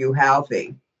keep you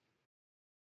healthy.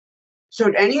 So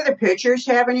do any of the pitchers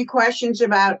have any questions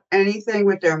about anything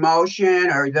with their motion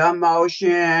or the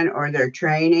motion or their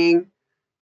training?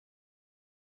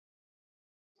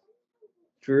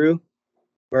 Drew,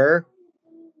 Burr,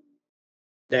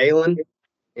 Dalen,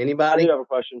 anybody? I do have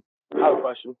a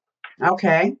question.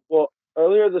 Okay. Well,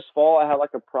 earlier this fall, I had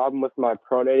a problem with my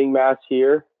pronating mass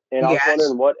here, and I was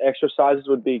wondering what exercises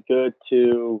would be good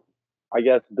to,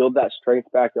 build that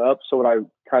strength back up. So when I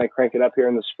kind of crank it up here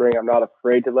in the spring, I'm not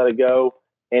afraid to let it go,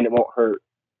 and it won't hurt.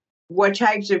 What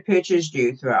types of pitches do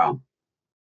you throw?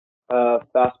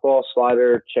 Fastball,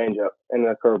 slider, changeup, and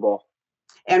a curveball.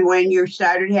 And when you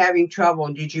started having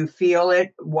trouble, did you feel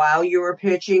it while you were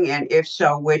pitching? And if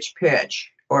so, which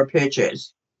pitch or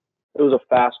pitches? It was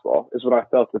a fastball is what I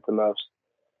felt it the most.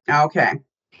 Okay.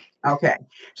 Okay.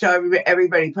 So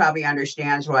everybody probably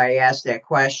understands why I asked that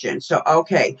question. So,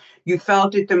 okay, you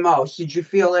felt it the most. Did you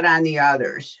feel it on the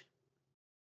others?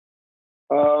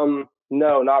 No,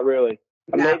 not really.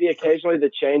 Maybe occasionally on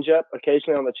the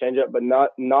changeup, but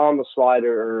not on the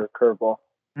slider or curveball.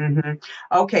 Mm-hmm.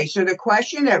 Okay, so the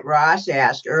question that Ross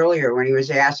asked earlier when he was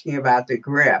asking about the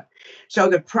grip. So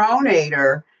the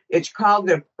pronator, it's called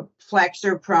the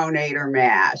flexor pronator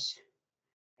mass.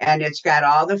 And it's got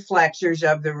all the flexors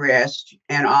of the wrist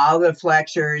and all the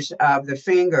flexors of the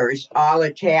fingers all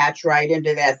attached right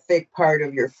into that thick part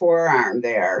of your forearm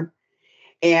there.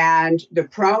 And the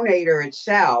pronator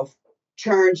itself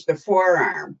turns the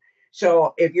forearm.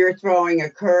 So if you're throwing a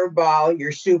curveball,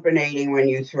 you're supinating when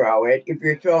you throw it. If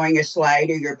you're throwing a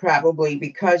slider, you're probably,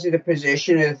 because of the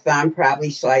position of the thumb, probably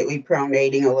slightly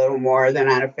pronating a little more than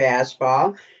on a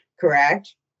fastball,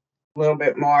 correct? A little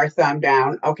bit more, thumb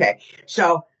down. Okay.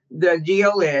 So the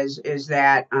deal is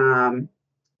that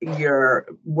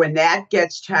when that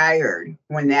gets tired,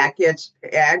 when that gets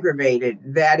aggravated,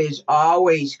 that is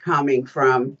always coming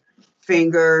from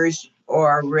fingers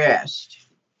or wrist.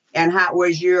 And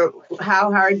what's your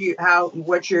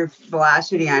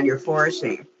velocity on your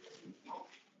forcing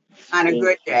on a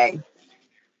good day?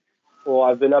 Well,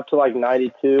 I've been up to like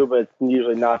 92, but it's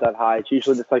usually not that high. It's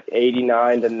usually just like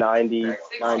 89 to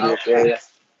 90-ish area.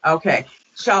 Okay.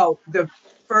 So the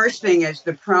first thing is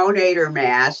the pronator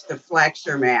mass, the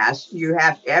flexor mass. You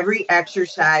have every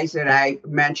exercise that I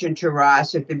mentioned to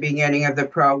Ross at the beginning of the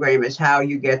program is how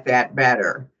you get that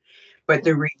better. But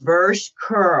the reverse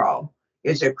curl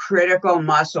is a critical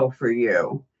muscle for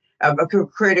you, a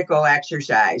critical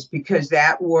exercise, because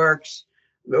that works.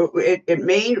 It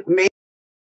may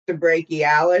the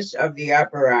brachialis of the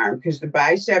upper arm, because the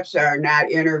biceps are not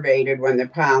innervated when the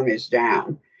palm is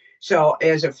down. So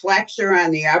as a flexor on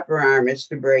the upper arm, it's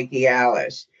the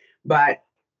brachialis. But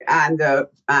on the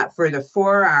for the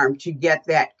forearm, to get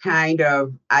that kind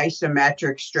of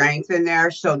isometric strength in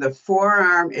there, so the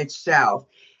forearm itself,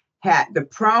 the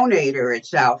pronator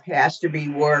itself has to be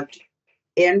worked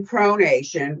in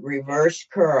pronation, reverse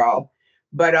curl,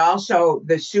 but also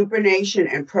the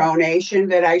supination and pronation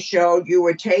that I showed. You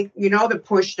would take, the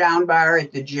push down bar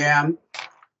at the gym,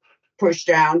 push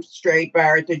down straight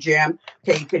bar at the gym.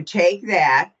 Okay, you could take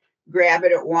that, grab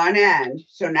it at one end.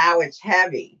 So now it's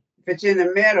heavy. If it's in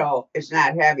the middle, it's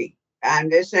not heavy. On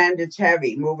this end, it's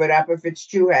heavy. Move it up if it's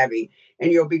too heavy.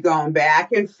 And you'll be going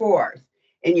back and forth.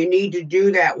 And you need to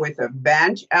do that with a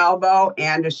bent elbow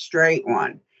and a straight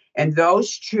one. And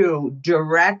those two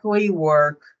directly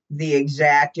work the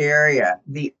exact area.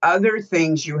 The other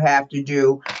things you have to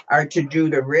do are to do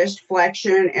the wrist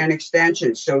flexion and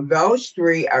extension. So those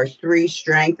three are three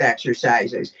strength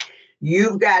exercises.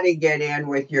 You've got to get in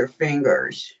with your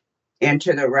fingers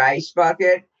into the rice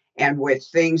bucket and with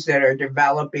things that are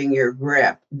developing your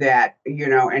grip, that,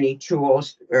 any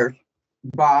tools or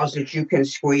balls that you can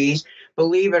squeeze.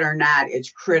 Believe it or not,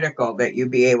 it's critical that you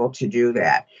be able to do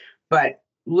that. But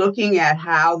looking at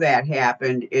how that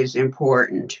happened is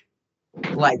important.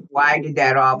 Like, why did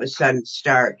that all of a sudden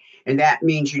start? And that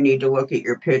means you need to look at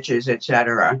your pitches, et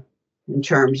cetera, in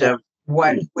terms of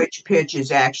which pitch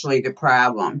is actually the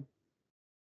problem.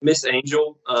 Miss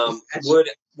Angel,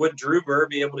 would Drew Burr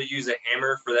be able to use a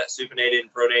hammer for that supinated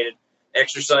and pronated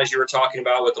exercise you were talking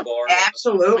about with the bar?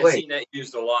 Absolutely. I've seen that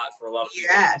used a lot for a lot of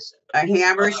people. Yes, a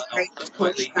hammer.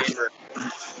 Slightly hammer.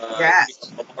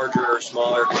 Yes. A larger or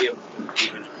smaller, even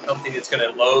something that's going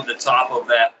to load the top of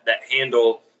that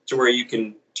handle to where you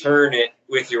can turn it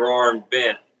with your arm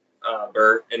bent,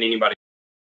 Burr, and anybody.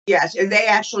 Yes, and they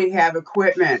actually have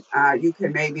equipment. You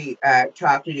can maybe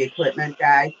talk to the equipment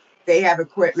guy. They have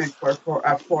equipment for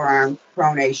a forearm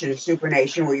pronation and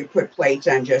supination where you put plates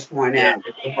on just one end.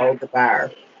 You hold the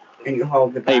bar, and you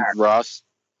hold the bar. Hey, Ross.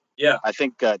 Yeah, I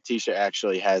think Tisha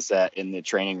actually has that in the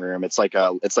training room. It's like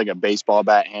a baseball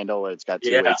bat handle. It's got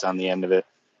two weights on the end of it.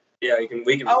 Yeah,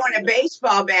 we can. Oh, and a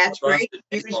baseball bat's great to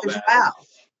use as well.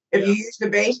 If you use the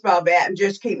baseball bat and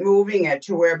just keep moving it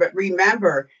to where, but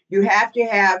remember, you have to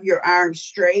have your arm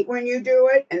straight when you do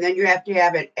it, and then you have to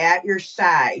have it at your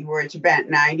side where it's bent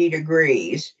 90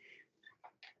 degrees,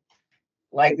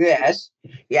 like this.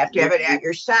 You have to have it at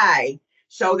your side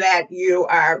so that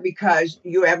because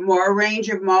you have more range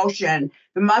of motion.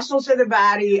 The muscles of the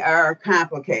body are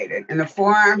complicated, and the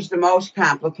forearm's the most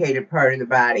complicated part of the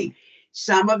body.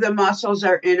 Some of the muscles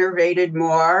are innervated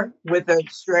more with a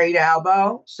straight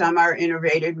elbow. Some are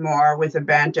innervated more with a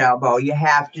bent elbow. You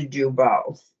have to do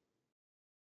both.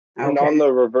 Okay. And on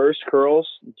the reverse curls,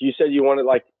 you said you wanted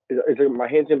like, is my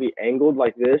hands going to be angled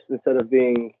like this instead of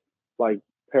being like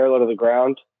parallel to the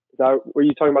ground? Were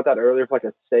you talking about that earlier for like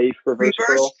a safe reverse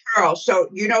curl? So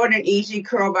you know what an easy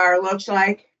curl bar looks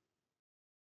like?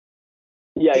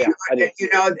 Yeah.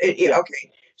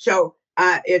 Okay. So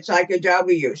it's like a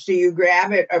W. So you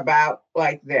grab it about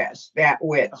like this, that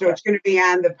width. Okay. So it's going to be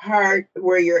on the part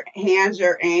where your hands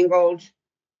are angled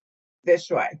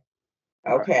this way.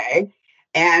 Okay.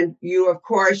 And you, of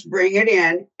course, bring it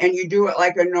in and you do it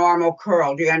like a normal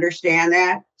curl. Do you understand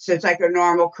that? So it's like a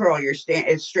normal curl.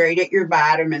 It's straight at your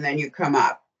bottom and then you come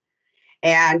up.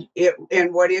 And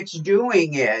what it's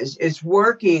doing is it's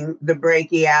working the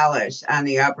brachialis on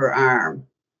the upper arm,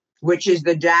 which is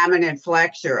the dominant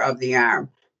flexor of the arm.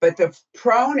 But the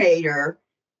pronator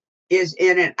is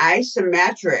in an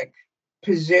isometric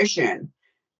position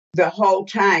the whole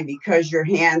time because your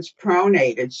hand's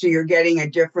pronated. So you're getting a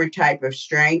different type of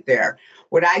strength there.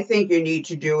 What I think you need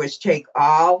to do is take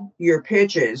all your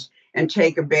pitches and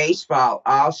take a baseball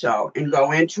also and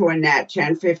go into a net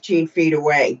 10, 15 feet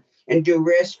away and do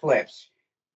wrist flips,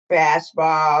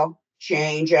 fastball,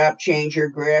 change up, change your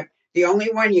grip. The only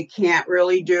one you can't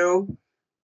really do,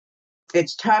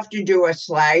 it's tough to do a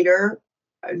slider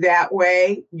that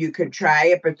way. You could try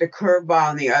it, but the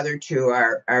curveball and the other two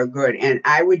are good. And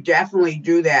I would definitely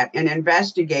do that and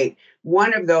investigate.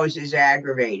 One of those is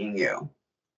aggravating you.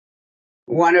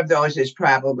 One of those is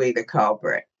probably the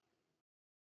culprit.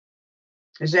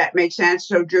 Does that make sense?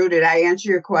 So, Drew, did I answer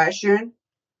your question?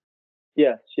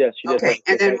 Yes, you did. Okay,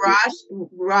 and then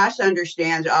Ross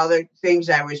understands all the things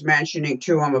I was mentioning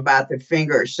to him about the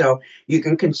fingers, so you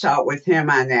can consult with him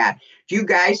on that. Do you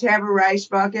guys have a rice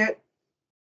bucket?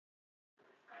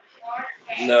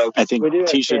 No. I think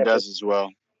Tisha does as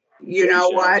well. You know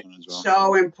what?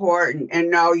 So important. And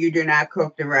no, you do not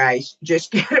cook the rice.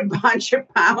 Just get a bunch of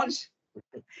pounds.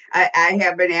 I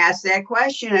have been asked that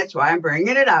question. That's why I'm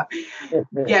bringing it up.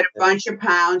 Get a bunch of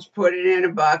pounds, put it in a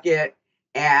bucket,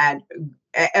 and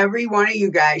every one of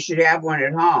you guys should have one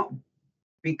at home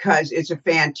because it's a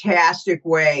fantastic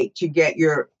way to get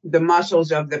the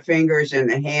muscles of the fingers and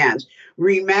the hands.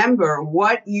 Remember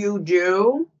what you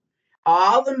do,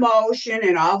 all the motion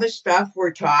and all the stuff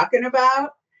we're talking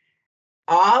about,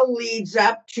 all leads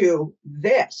up to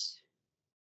this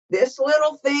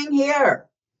little thing here.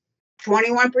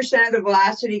 21% of the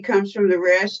velocity comes from the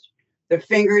wrist. The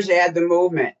fingers add the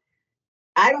movement.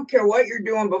 I don't care what you're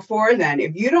doing before then.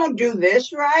 If you don't do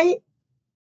this right,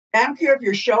 I don't care if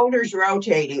your shoulder's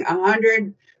rotating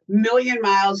 100 million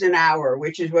miles an hour,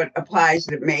 which is what applies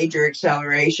to major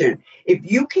acceleration. If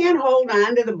you can't hold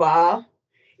on to the ball,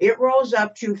 it rolls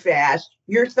up too fast.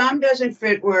 Your thumb doesn't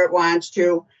fit where it wants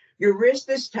to. Your wrist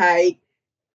is tight.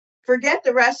 Forget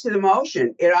the rest of the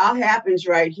motion. It all happens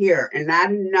right here, and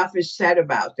not enough is said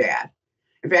about that.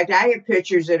 In fact, I have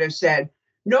pitchers that have said,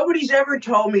 nobody's ever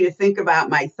told me to think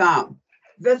about my thumb.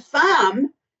 The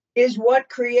thumb is what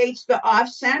creates the off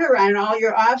center on all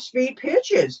your off-speed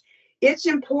pitches. It's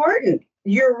important.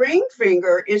 Your ring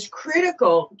finger is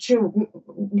critical to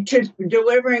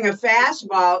delivering a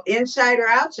fastball inside or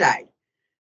outside.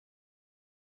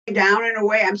 Down and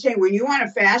away. I'm saying when you want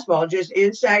a fastball, just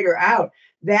inside or out,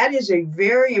 that is a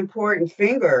very important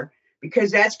finger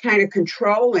because that's kind of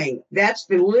controlling. That's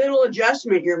the little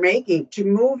adjustment you're making to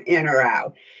move in or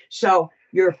out. So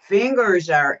your fingers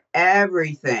are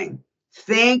everything.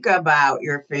 Think about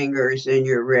your fingers and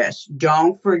your wrists.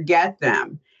 Don't forget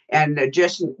them. And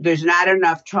there's not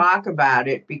enough talk about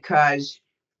it because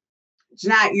it's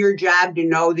not your job to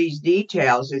know these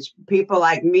details. It's people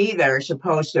like me that are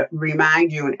supposed to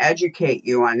remind you and educate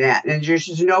you on that. And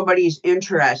just nobody's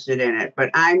interested in it, but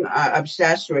I'm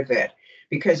obsessed with it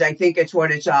because I think it's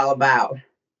what it's all about.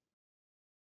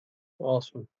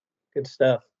 Awesome. Good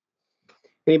stuff.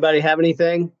 Anybody have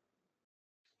anything?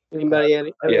 Anybody?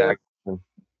 Yeah.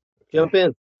 Jump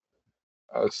in.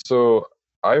 So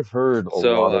I've heard a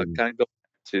lot of... kind of go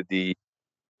to the...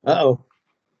 Uh-oh.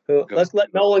 Let's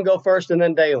let Nolan go first and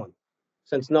then Dalen,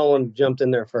 since Nolan jumped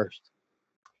in there first.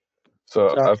 So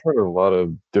I've heard a lot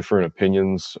of different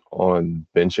opinions on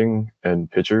benching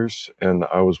and pitchers, and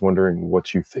I was wondering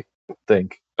what you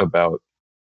think about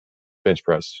bench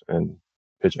press and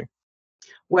pitching.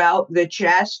 Well, the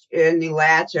chest and the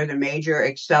lats are the major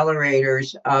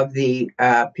accelerators of the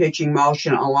pitching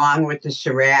motion, along with the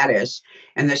serratus.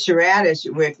 And the serratus,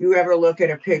 if you ever look at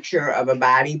a picture of a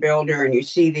bodybuilder and you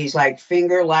see these like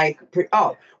finger-like,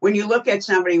 when you look at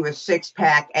somebody with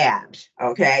six-pack abs,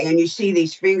 okay, and you see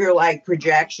these finger-like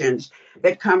projections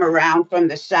that come around from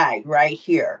the side right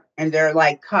here, and they're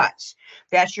like cuts.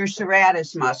 That's your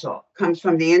serratus muscle. Comes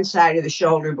from the inside of the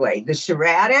shoulder blade. The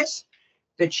serratus,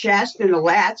 the chest, and the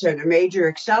lats are the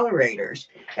major accelerators.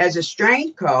 As a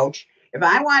strength coach, if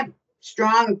I want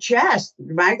strong chest,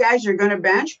 my guys are going to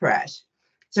bench press.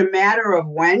 It's a matter of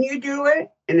when you do it,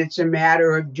 and it's a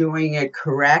matter of doing it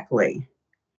correctly.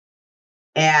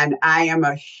 And I am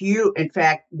in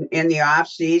fact, in the off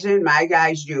season, my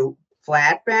guys do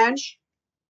flat bench,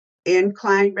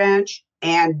 incline bench,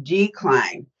 and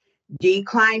decline.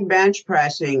 Decline bench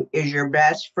pressing is your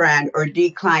best friend, or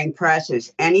decline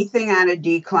presses. Anything on a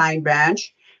decline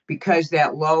bench, because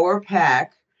that lower pec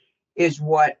is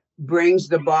what brings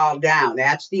the ball down.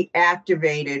 That's the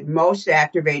most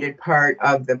activated part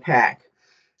of the pec.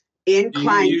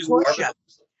 Incline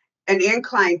push-ups. And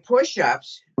incline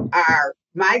push-ups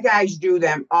my guys do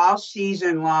them all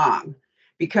season long,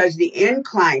 because the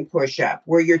incline push-up,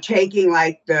 where you're taking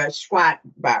like the squat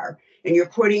bar and you're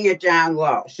putting it down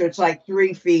low. So it's like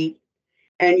 3 feet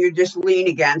and you just lean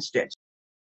against it.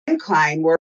 Incline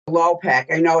works low pec.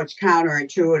 I know it's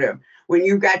counterintuitive. When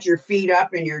you've got your feet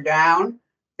up and you're down,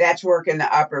 that's working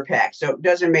the upper pec. So it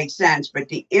doesn't make sense. But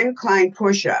the incline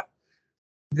push-up,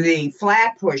 the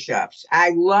flat push-ups,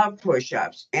 I love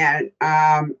push-ups. And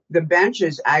the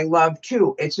benches, I love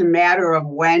too. It's a matter of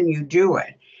when you do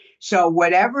it. So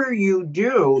whatever you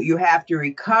do, you have to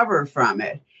recover from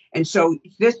it. And so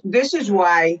this is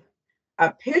why a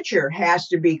pitcher has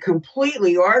to be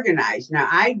completely organized. Now,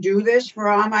 I do this for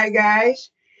all my guys,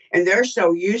 and they're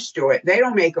so used to it. They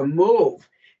don't make a move.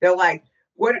 They're like,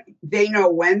 what? They know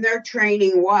when they're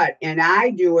training what, and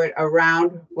I do it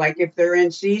around, like if they're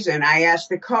in season, I ask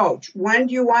the coach, when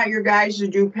do you want your guys to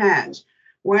do pens?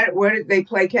 What they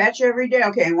play catch every day?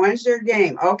 Okay, and when's their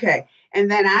game? Okay. And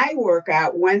then I work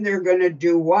out when they're going to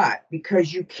do what,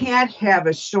 because you can't have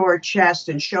a sore chest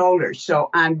and shoulders. So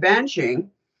on benching,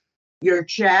 your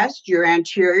chest, your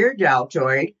anterior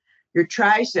deltoid, your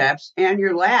triceps, and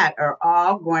your lat are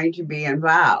all going to be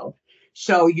involved.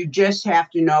 So you just have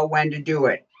to know when to do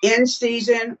it. In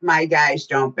season, my guys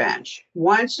don't bench.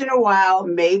 Once in a while,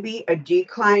 maybe a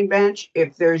decline bench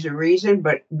if there's a reason,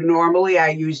 but normally I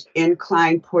use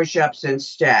incline push-ups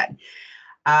instead.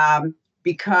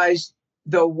 Because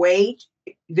the weight,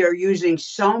 they're using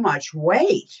so much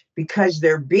weight because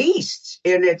they're beasts.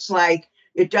 And it's like,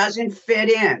 it doesn't fit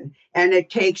in and it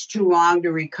takes too long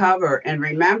to recover. And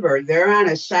remember, they're on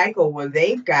a cycle where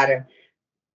they've got to,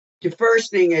 the first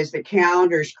thing is the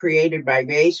calendar's created by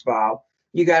baseball.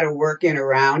 You got to work in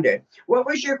around it. What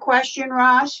was your question,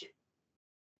 Ross?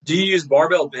 Do you use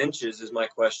barbell benches is my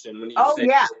question.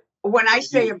 Yeah. When I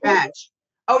say a bench.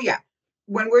 Oh, yeah.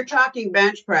 When we're talking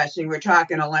bench pressing, we're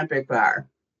talking Olympic bar.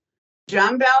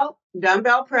 Dumbbell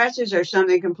presses are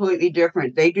something completely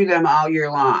different. They do them all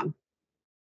year long.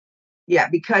 Yeah,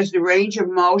 because the range of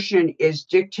motion is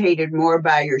dictated more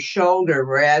by your shoulder,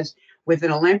 whereas with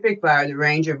an Olympic bar, the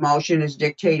range of motion is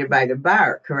dictated by the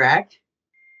bar, correct?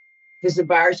 Because the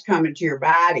bar's coming to your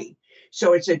body.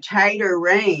 So it's a tighter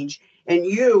range. And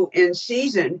you, in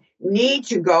season, need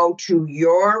to go to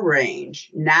your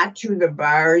range, not to the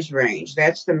bar's range.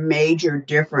 That's the major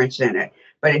difference in it.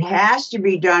 But it has to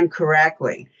be done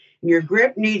correctly. Your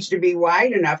grip needs to be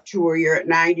wide enough to where you're at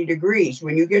 90 degrees.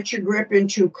 When you get your grip in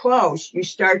too close, you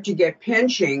start to get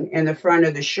pinching in the front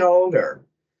of the shoulder.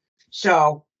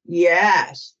 So,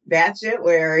 yes, that's it,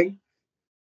 Larry.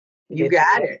 You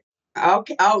got it.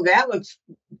 Okay. Oh, that looks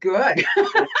good.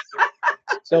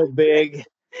 So big.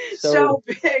 So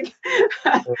big.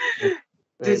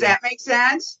 Does that make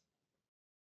sense?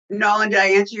 Nolan, did I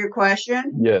answer your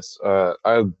question? Yes. I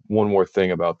have one more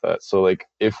thing about that. So, like,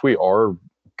 if we are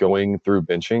going through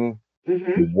benching,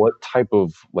 what type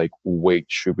of like weight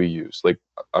should we use? Like,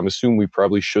 I'm assuming we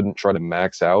probably shouldn't try to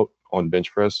max out on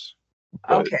bench press.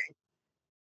 Okay.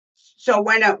 So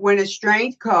when a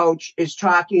strength coach is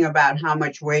talking about how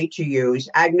much weight to use,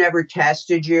 I've never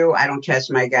tested you. I don't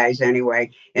test my guys anyway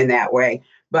in that way.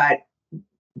 But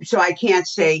so I can't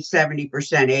say 70%,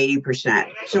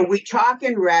 80%. So we talk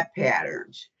in rep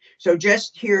patterns. So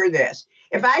just hear this.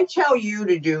 If I tell you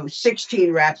to do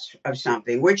 16 reps of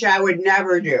something, which I would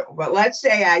never do, but let's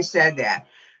say I said that,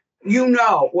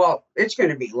 well, it's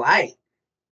going to be light.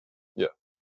 Yeah.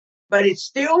 But it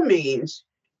still means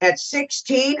at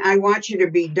 16, I want you to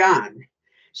be done.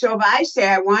 So if I say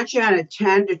I want you on a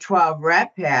 10 to 12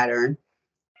 rep pattern,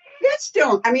 that's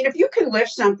still, I mean, if you can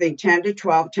lift something 10 to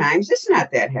 12 times, it's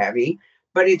not that heavy,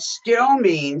 but it still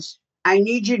means I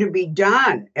need you to be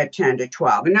done at 10 to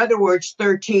 12. In other words,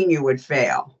 13, you would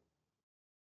fail.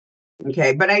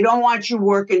 Okay, but I don't want you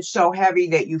working so heavy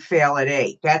that you fail at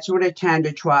 8. That's what a 10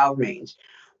 to 12 means.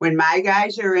 When my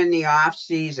guys are in the off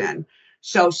season,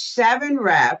 so 7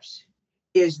 reps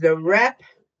is the rep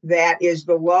that is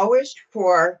the lowest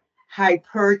for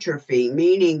hypertrophy,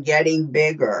 meaning getting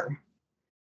bigger.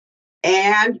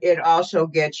 And it also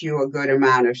gets you a good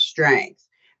amount of strength.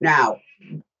 Now,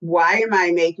 why am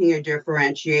I making a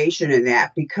differentiation in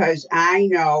that? Because I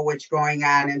know what's going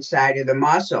on inside of the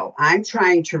muscle. I'm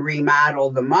trying to remodel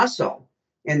the muscle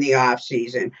in the off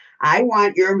season. I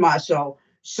want your muscle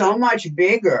so much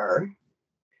bigger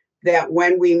that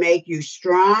when we make you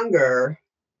stronger,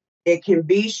 it can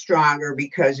be stronger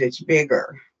because it's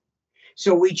bigger.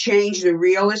 So we change the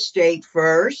real estate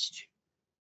first,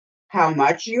 how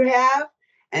much you have,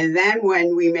 and then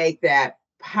when we make that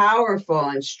powerful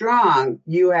and strong,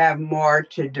 you have more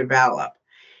to develop.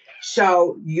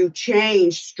 So you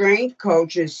change, strength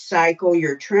coaches cycle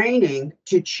your training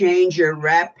to change your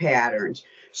rep patterns.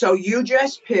 So you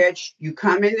just pitch, you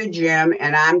come in the gym,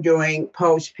 and I'm doing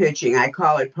post pitching. I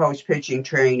call it post pitching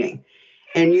training.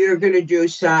 And you're going to do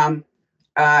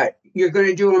you're going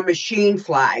to do a machine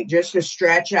fly just to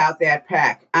stretch out that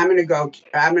pec. I'm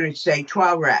going to say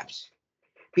 12 reps.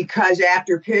 Because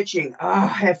after pitching,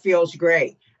 it feels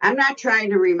great. I'm not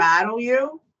trying to remodel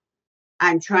you.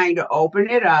 I'm trying to open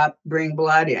it up, bring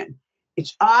blood in.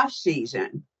 It's off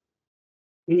season.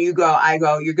 And I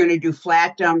go, you're going to do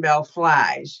flat dumbbell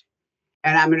flies.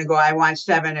 And I'm going to go, I want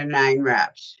 7 and 9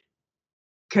 reps.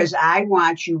 Because I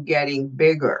want you getting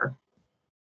bigger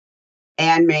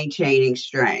and maintaining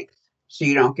strength so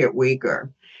you don't get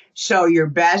weaker. So your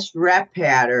best rep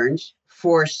patterns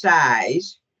for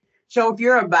size. So if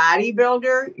you're a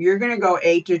bodybuilder, you're going to go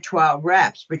 8 to 12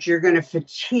 reps, but you're going to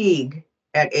fatigue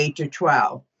at 8 to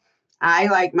 12. I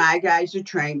like my guys to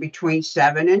train between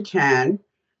 7 and 10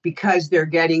 because they're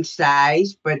getting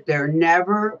size, but they're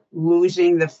never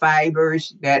losing the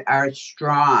fibers that are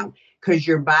strong because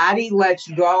your body lets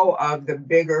go of the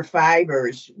bigger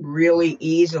fibers really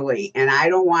easily. And I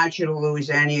don't want you to lose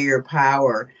any of your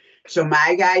power. So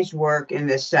my guys work in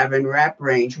the 7 rep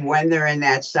range when they're in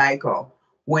that cycle.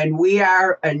 When we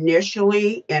are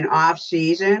initially in off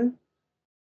season,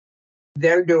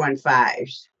 they're doing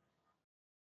 5s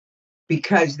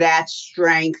because that's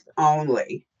strength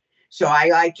only. So I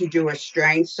like to do a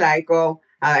strength cycle.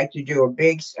 I like to do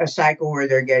a cycle where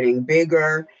they're getting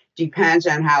bigger. Depends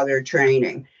on how they're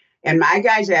training. And my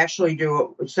guys actually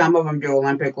some of them do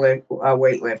Olympic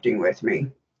weightlifting with me,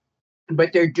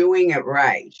 but they're doing it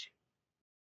right.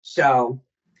 So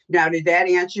now, did that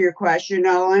answer your question,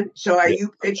 Nolan? So are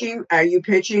you pitching? Are you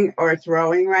pitching or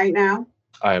throwing right now?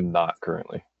 I am not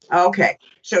currently. Okay.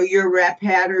 So your rep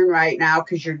pattern right now,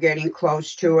 because you're getting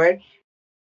close to it,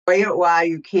 play it while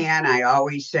you can. I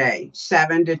always say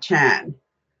 7 to 10.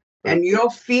 And you'll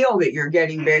feel that you're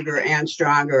getting bigger and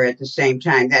stronger at the same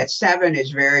time. That 7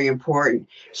 is very important.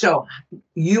 So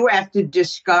you have to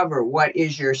discover what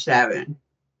is your 7.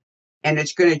 And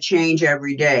it's going to change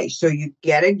every day. So you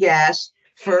get a guess.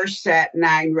 First set,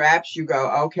 9 reps, you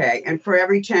go, okay. And for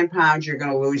every 10 pounds, you're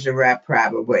going to lose a rep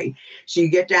probably. So you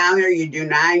get down there, you do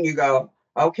 9, you go,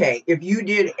 okay. If you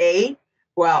did 8,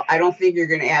 well, I don't think you're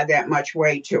going to add that much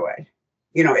weight to it.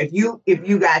 If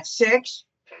you got 6,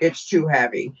 it's too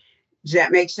heavy. Does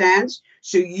that make sense?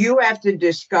 So you have to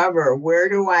discover, where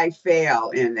do I fail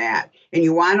in that? And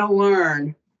you want to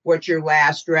learn what your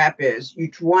last rep is. You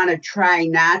want to try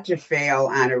not to fail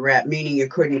on a rep, meaning you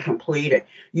couldn't complete it.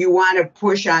 You want to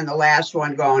push on the last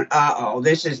one going,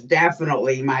 this is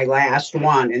definitely my last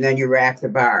one. And then you rack the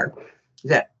bar.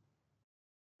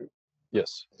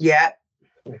 Yes. Yeah.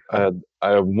 I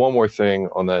have one more thing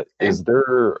on that. Okay. Is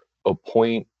there a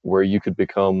point where you could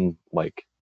become like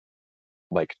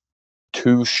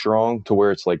too strong to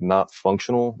where it's like not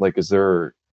functional? Like, is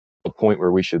there a point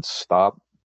where we should stop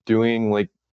doing like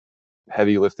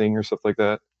heavy lifting or stuff like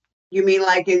that? You mean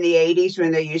like in the 80s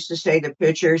when they used to say the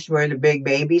pitchers were the big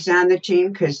babies on the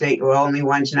team because they were only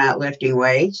ones not lifting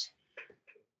weights?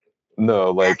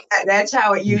 No, like that's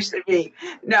how it used to be.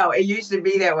 No, it used to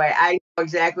be that way. I know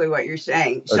exactly what you're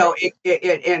saying. Okay. So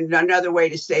and another way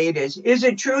to say it is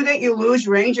it true that you lose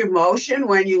range of motion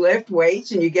when you lift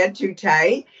weights and you get too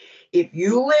tight? If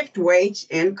you lift weights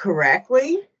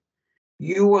incorrectly,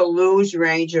 you will lose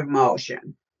range of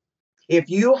motion. If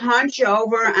you hunch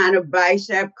over on a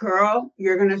bicep curl,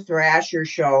 you're going to thrash your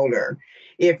shoulder.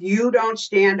 If you don't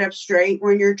stand up straight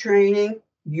when you're training,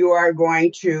 you are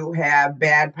going to have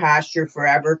bad posture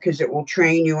forever because it will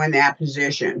train you in that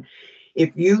position.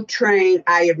 If you train,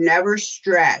 I have never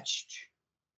stretched,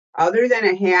 other than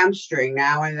a hamstring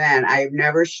now and then, I have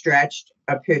never stretched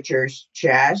a pitcher's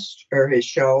chest or his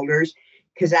shoulders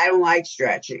because I don't like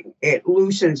stretching. It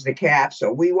loosens the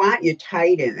capsule. We want you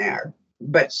tight in there,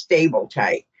 but stable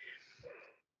tight.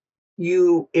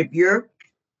 If you're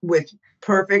with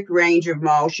perfect range of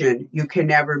motion, you can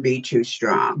never be too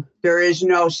strong. There is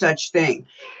no such thing.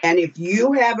 And if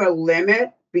you have a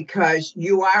limit, because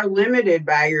you are limited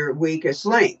by your weakest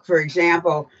link, for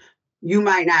example, you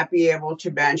might not be able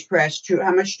to bench press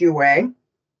how much do you weigh?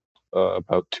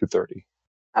 About 230.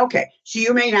 Okay. So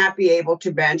you may not be able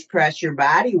to bench press your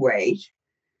body weight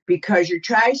because your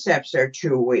triceps are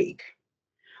too weak.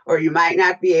 Or you might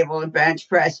not be able to bench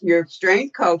press. Your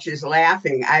strength coach is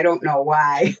laughing. I don't know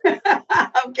why.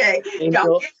 Okay.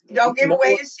 Don't give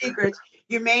away his secrets.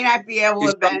 You may not be able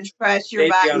to bench press your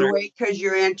body weight because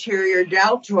your anterior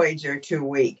deltoids are too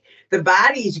weak. The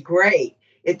body's great.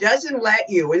 It doesn't let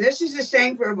you, and this is the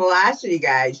same for velocity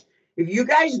guys. If you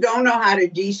guys don't know how to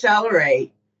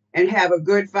decelerate and have a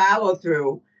good follow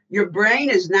through, your brain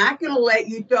is not going to let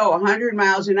you throw 100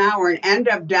 miles an hour and end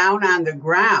up down on the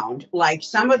ground like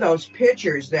some of those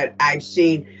pitchers that I've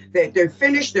seen that they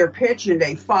finish their pitch and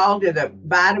they fall to the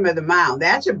bottom of the mound.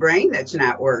 That's a brain that's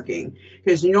not working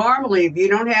because normally if you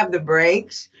don't have the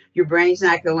brakes, your brain's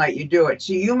not going to let you do it.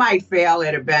 So you might fail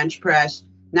at a bench press,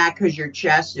 not because your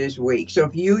chest is weak. So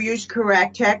if you use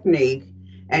correct technique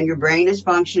and your brain is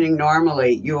functioning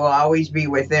normally, you will always be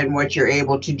within what you're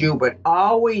able to do, but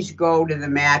always go to the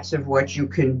max of what you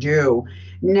can do.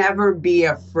 Never be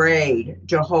afraid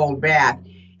to hold back.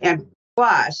 And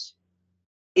plus,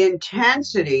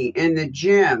 intensity in the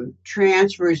gym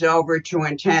transfers over to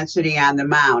intensity on the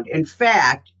mound. In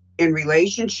fact, in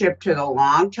relationship to the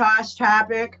long toss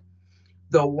topic,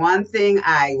 the one thing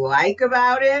I like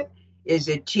about it is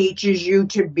it teaches you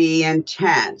to be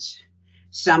intense.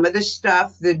 Some of the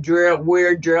stuff,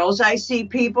 weird drills I see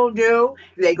people do,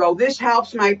 they go, this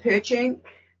helps my pitching.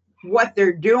 What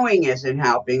they're doing isn't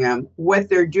helping them. What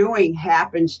they're doing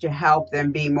happens to help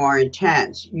them be more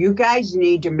intense. You guys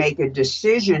need to make a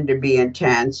decision to be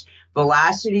intense.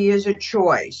 Velocity is a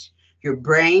choice. Your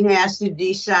brain has to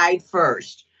decide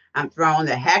first. I'm throwing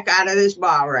the heck out of this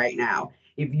ball right now.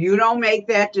 If you don't make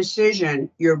that decision,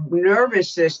 your nervous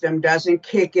system doesn't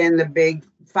kick in the big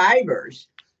fibers.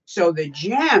 So the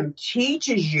gym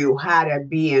teaches you how to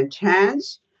be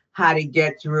intense, how to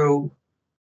get through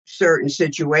certain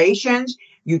situations.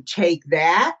 You take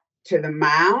that to the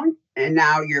mound, and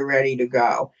now you're ready to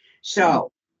go. So,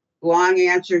 long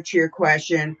answer to your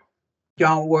question,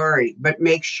 don't worry, but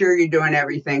make sure you're doing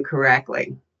everything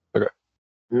correctly.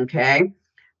 Okay.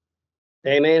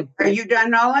 Amen. Are you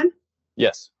done, Nolan?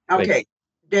 Yes. Okay.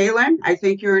 Dalen, I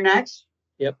think you're next.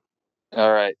 Yep.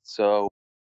 All right. So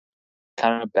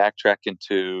kind of backtracking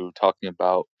to talking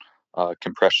about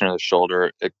compression of the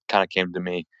shoulder, it kind of came to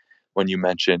me when you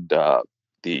mentioned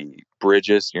the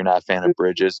bridges. You're not a fan of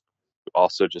bridges. You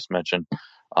also just mentioned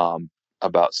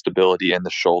about stability in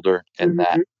the shoulder and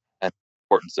that and the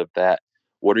importance of that.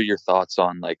 What are your thoughts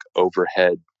on like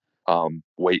overhead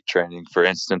weight training? For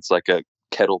instance, like a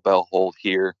kettlebell hold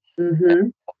here.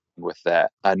 And with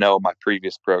that, I know my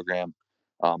previous program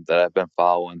that I've been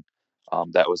following,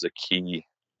 that was a key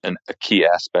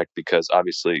aspect because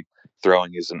obviously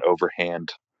throwing is an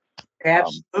overhand.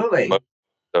 Absolutely.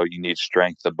 So you need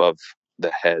strength above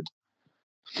the head.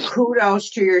 Kudos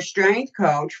to your strength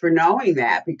coach for knowing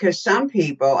that, because some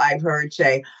people I've heard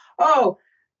say, oh,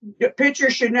 the pitcher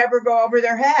should never go over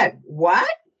their head. What?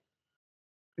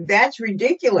 That's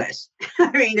ridiculous.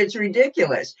 I mean, it's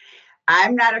ridiculous.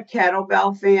 I'm not a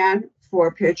kettlebell fan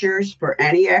for pitchers for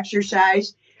any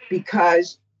exercise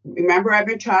because remember I've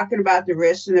been talking about the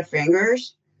wrists and the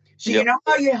fingers. So you know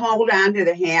how you hold on to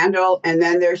the handle and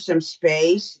then there's some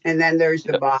space and then there's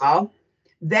the ball?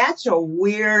 That's a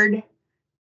weird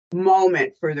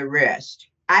moment for the wrist.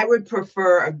 I would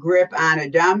prefer a grip on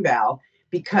a dumbbell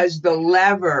because the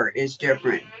lever is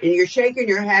different. And you're shaking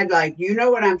your head like, you know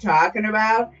what I'm talking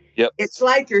about? Yep. It's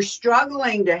like you're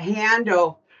struggling to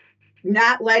handle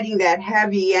not letting that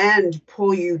heavy end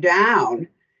pull you down.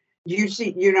 You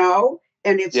see,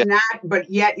 and it's not,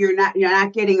 but yet you're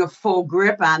not getting a full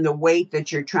grip on the weight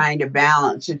that you're trying to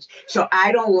balance. So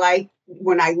I don't like,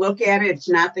 when I look at it, it's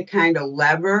not the kind of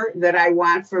lever that I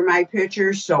want for my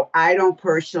pitchers. So I don't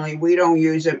personally, we don't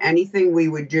use them. Anything we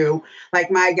would do,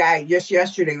 like my guy just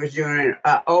yesterday was doing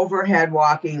an overhead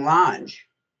walking lunge.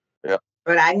 Yeah.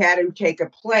 But I had him take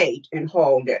a plate and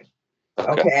hold it.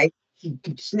 Okay.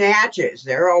 snatches,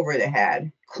 they're over the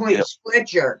head. Yep. Split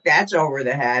jerk, that's over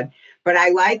the head. But I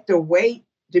like the weight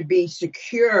to be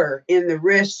secure in the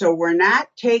wrist, so we're not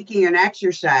taking an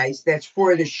exercise that's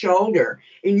for the shoulder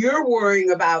and you're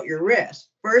worrying about your wrist.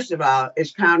 First of all,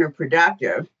 it's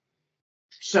counterproductive.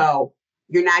 So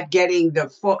you're not getting the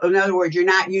full, in other words, you're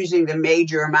not using the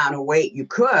major amount of weight you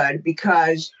could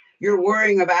because you're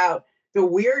worrying about the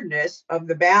weirdness of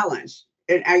the balance.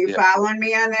 And are you following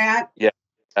me on that? Yeah.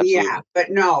 Absolutely. Yeah,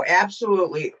 but no,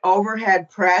 absolutely. Overhead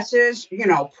presses,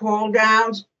 pull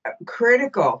downs,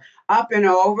 critical. Up and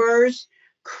overs,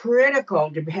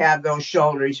 critical to have those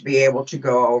shoulders be able to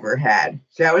go overhead.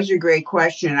 So that was a great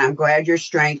question. I'm glad your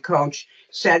strength coach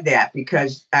said that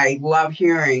because I love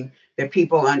hearing that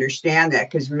people understand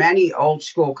that because many old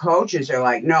school coaches are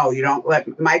like, no, you don't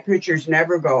let my pitchers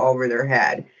never go over their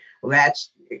head. Well, that's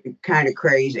kind of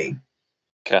crazy.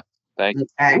 Okay. Thanks.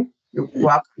 Okay. You're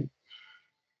welcome.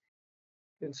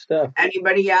 Good stuff.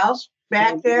 Anybody else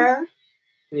back there?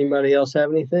 Anybody else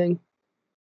have anything?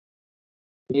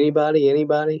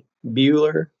 Anybody?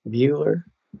 Bueller.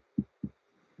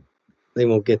 They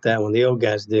won't get that one. The old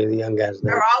guys do. The young guys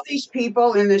don't. Are all these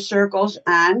people in the circles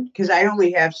on? Because I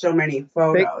only have so many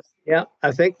photos.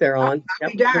 I think they're on. I'll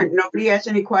be darned. Nobody has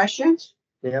any questions?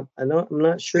 Yep. I'm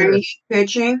not sure. Any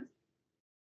pitching?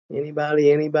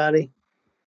 Anybody? I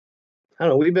don't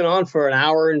know. We've been on for an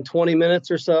hour and 20 minutes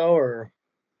or so,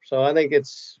 so I think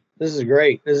this is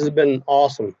great. This has been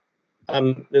awesome. I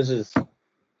don't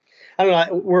know.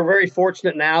 We're very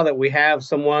fortunate now that we have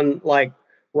someone like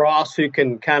Ross who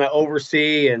can kind of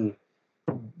oversee and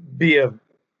we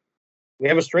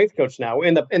have a strength coach now.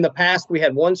 In the past, we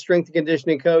had one strength and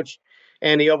conditioning coach,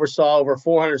 and he oversaw over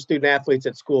 400 student athletes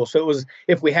at school. So it was,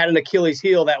 if we had an Achilles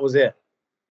heel, that was it.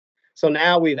 So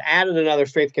now we've added another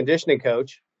strength conditioning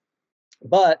coach,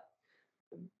 but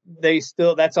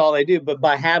that's all they do. But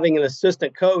by having an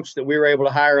assistant coach that we were able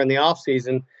to hire in the off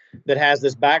season that has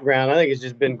this background, I think it's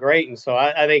just been great. And so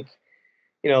I think,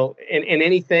 in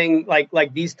anything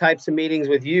like these types of meetings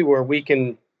with you where we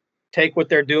can take what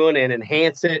they're doing and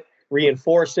enhance it,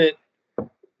 reinforce it.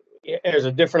 There's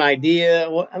a different idea.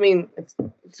 Well, I mean,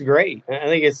 it's great. I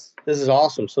think this is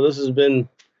awesome. So this has been,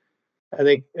 I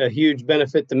think, a huge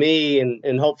benefit to me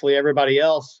and hopefully everybody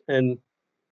else. And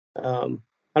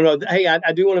I don't know. Hey,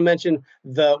 I do want to mention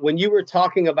when you were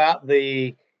talking about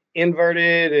the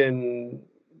inverted and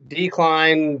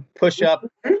decline push up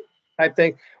type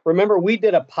thing. Remember, we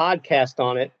did a podcast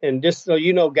on it. And just so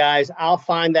you know, guys, I'll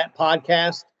find that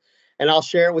podcast and I'll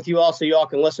share it with you all so you all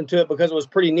can listen to it because it was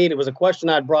pretty neat. It was a question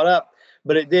I'd brought up,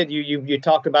 but it did. You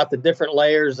talked about the different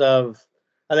layers of,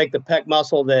 I think, the pec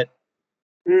muscle that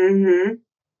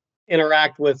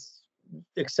interact with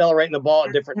accelerating the ball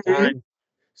at different times.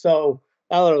 So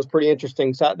I thought it was pretty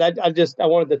interesting. So I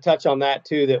wanted to touch on that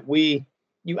too, that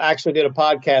you actually did a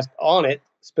podcast on it,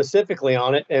 specifically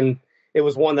on it. And it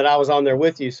was one that I was on there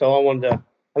with you. So I wanted to,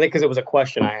 I think because it was a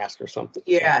question I asked or something.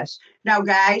 Yes. Now,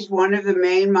 guys, one of the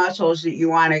main muscles that you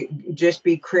want to just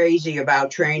be crazy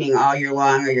about training all year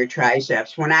long are your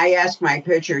triceps. When I ask my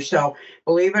pitchers, so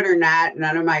believe it or not,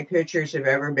 none of my pitchers have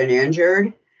ever been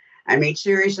injured. I mean,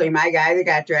 seriously, my guy that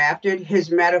got drafted,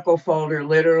 his medical folder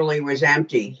literally was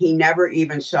empty. He never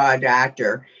even saw a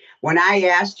doctor. When I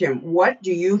asked him, what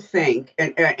do you think?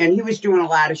 And he was doing a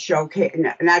lot of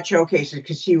not showcases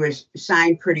because he was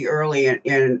signed pretty early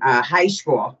in high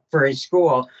school for his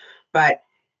school. But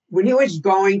when he was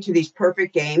going to these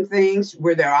perfect game things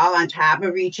where they're all on top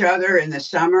of each other in the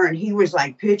summer, and he was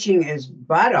like pitching his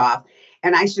butt off.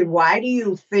 And I said, why do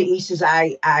you think? He says,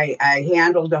 I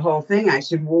handled the whole thing. I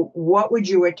said, well, what would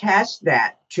you attest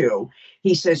that to?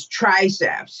 He says,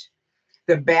 triceps.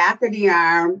 The back of the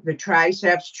arm, the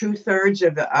triceps, 2/3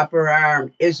 of the upper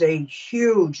arm is a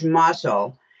huge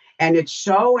muscle. And it's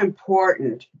so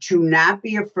important to not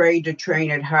be afraid to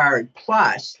train it hard.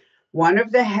 Plus, one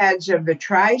of the heads of the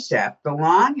tricep, the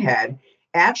long head,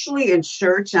 actually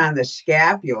inserts on the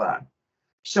scapula.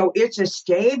 So it's a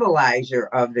stabilizer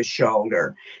of the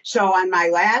shoulder. So on my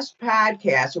last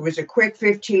podcast, it was a quick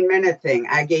 15-minute thing.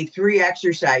 I gave 3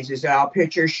 exercises that all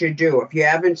pitchers should do. If you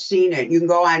haven't seen it, you can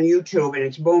go on YouTube and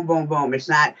it's boom, boom, boom. It's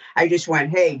not, I just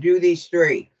went, hey, do these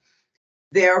 3.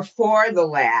 They're for the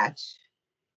lats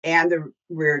and the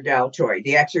rear deltoid,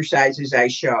 the exercises I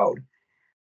showed.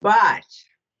 But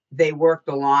they work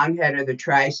the long head of the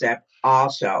tricep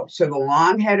also. So the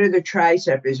long head of the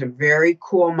tricep is a very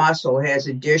cool muscle. It has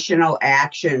additional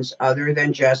actions other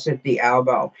than just at the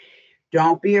elbow.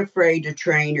 Don't be afraid to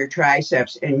train your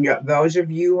triceps. And those of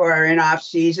you who are in off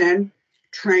season,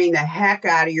 train the heck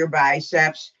out of your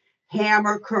biceps.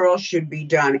 hammer curl should be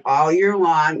done all year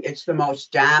long. It's the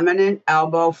most dominant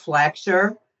elbow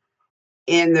flexor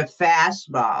in the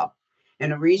fastball.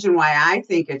 And the reason why I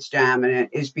think it's dominant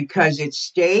is because it's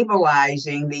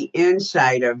stabilizing the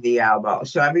inside of the elbow.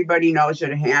 So everybody knows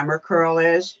what a hammer curl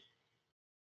is?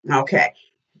 Okay.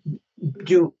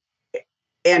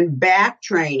 And back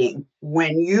training,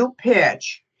 when you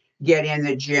pitch, get in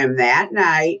the gym that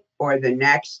night or the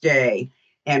next day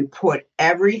and put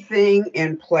everything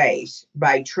in place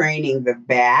by training the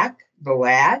back, the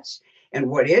lats.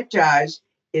 And what it does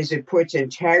is it puts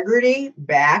integrity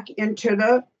back into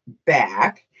the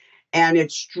back, and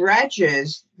it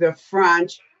stretches the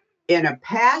front in a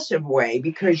passive way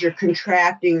because you're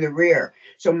contracting the rear.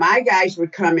 So my guys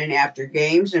would come in after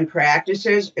games and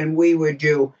practices, and we would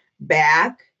do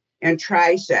back and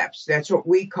triceps. That's what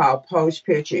we call post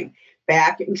pitching.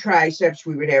 Back and triceps,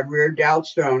 we would have rear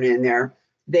delts thrown in there.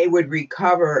 They would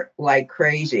recover like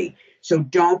crazy. So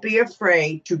don't be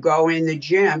afraid to go in the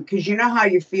gym, because you know how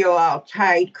you feel all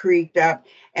tight, creaked up.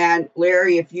 And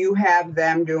Larry, if you have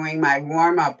them doing my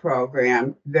warm-up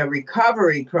program, the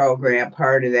recovery program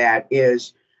part of that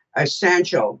is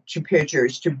essential to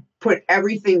pitchers to put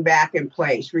everything back in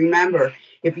place. Remember,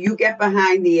 if you get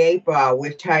behind the 8 ball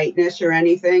with tightness or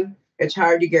anything, it's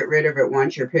hard to get rid of it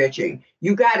once you're pitching.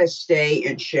 You got to stay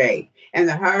in shape. And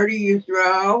the harder you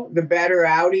throw, the better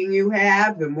outing you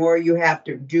have, the more you have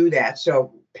to do that.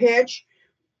 So pitch,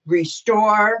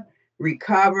 restore,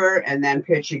 recover, and then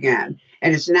pitch again.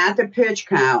 And it's not the pitch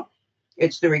count.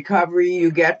 It's the recovery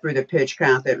you get for the pitch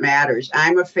count that matters.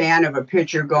 I'm a fan of a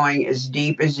pitcher going as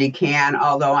deep as he can,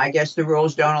 although I guess the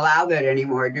rules don't allow that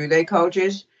anymore. Do they,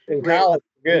 coaches? In college,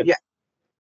 good. Yeah.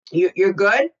 You're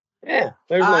good? Yeah.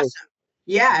 There's awesome.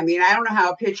 Yeah, I mean, I don't know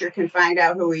how a pitcher can find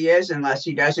out who he is unless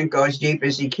he doesn't go as deep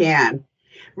as he can.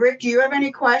 Rick, do you have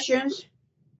any questions?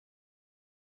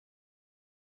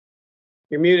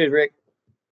 You're muted, Rick.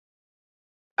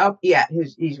 Oh, yeah,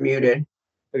 he's muted.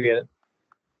 Forget it.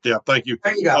 Yeah, thank you.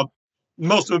 There you go.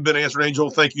 Most of them have been answered, Angel.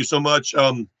 Thank you so much.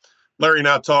 Larry and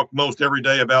I talk most every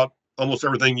day about almost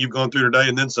everything you've gone through today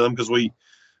and then some, because we're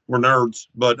nerds.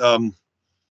 But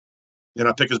and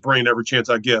I pick his brain every chance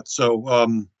I get. So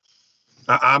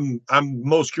I'm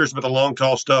most curious about the long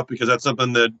toss stuff, because that's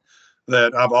something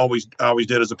that I've always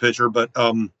did as a pitcher. But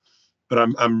I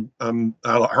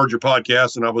heard your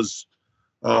podcast, and I was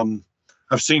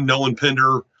I've seen Nolan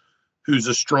Pinder, who's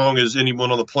as strong as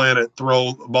anyone on the planet, throw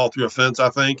a ball through a fence, I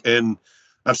think. And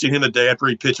I've seen him the day after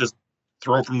he pitches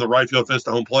throw from the right field fence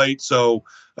to home plate. So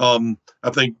I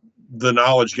think the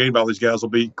knowledge gained by all these guys will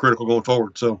be critical going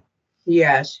forward. So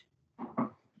yes,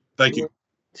 thank you.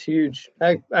 It's huge.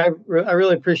 I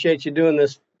really appreciate you doing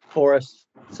this for us.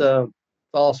 So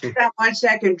awesome. 1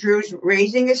 second. Drew's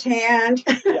raising his hand.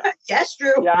 Yeah. Yes,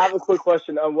 Drew. Yeah, I have a quick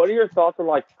question. What are your thoughts on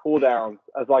like pull downs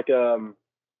as like I'm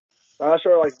not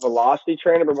sure like velocity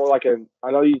trainer, but more like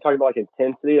I know you talk about like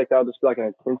intensity, like that would just be like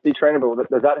an intensity trainer, but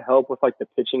does that help with like the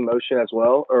pitching motion as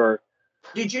well? Or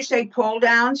did you say pull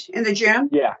downs in the gym?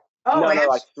 Yeah. Oh, no,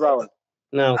 like throwing.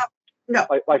 No. No.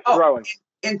 Like throwing.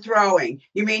 In throwing.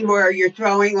 You mean where you're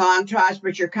throwing long toss,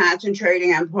 but you're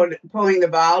concentrating on pulling the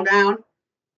ball down?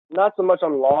 Not so much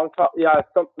on long toss. Yeah,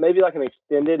 maybe like an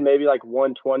extended, maybe like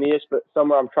 120-ish, but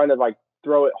somewhere I'm trying to like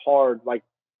throw it hard, like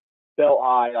belt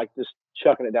high, like just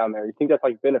chucking it down there. You think that's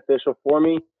like beneficial for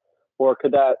me, or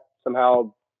could that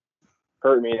somehow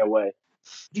hurt me in a way?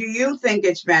 Do you think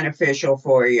it's beneficial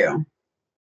for you?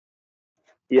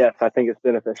 Yes, I think it's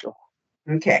beneficial.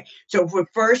 Okay. So the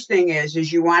first thing is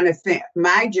you want to think.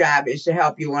 My job is to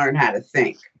help you learn how to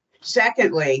think.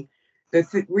 Secondly,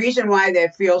 the reason why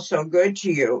that feels so good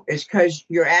to you is because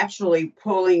you're actually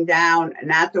pulling down,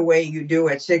 not the way you do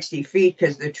at 60 feet,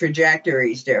 because the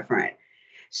trajectory is different.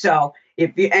 So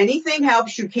if anything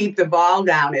helps you keep the ball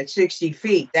down at 60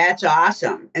 feet, that's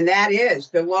awesome. And that is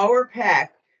the lower pec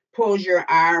pulls your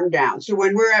arm down. So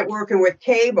when we're working with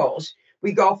cables,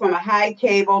 we go from a high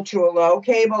cable to a low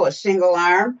cable, a single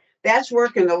arm. That's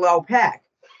working the low pec.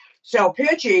 So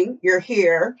pitching, you're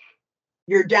here,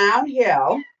 you're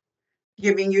downhill,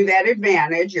 giving you that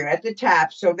advantage. You're at the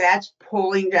top. So that's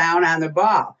pulling down on the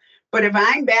ball. But if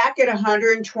I'm back at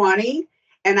 120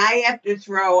 and I have to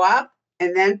throw up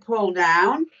and then pull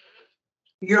down,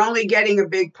 you're only getting a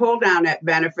big pull down at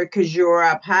benefit because you're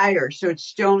up higher. So it's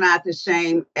still not the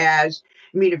same as,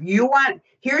 I mean, if you want,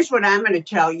 here's what I'm going to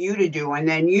tell you to do. And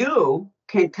then you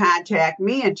can contact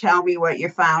me and tell me what you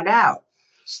found out.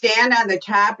 Stand on the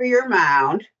top of your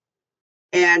mound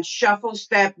and shuffle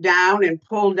step down and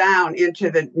pull down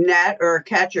into the net or a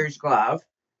catcher's glove.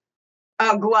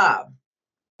 A glove.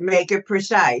 Make it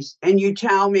precise. And you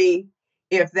tell me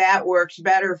if that works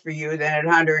better for you than at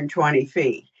 120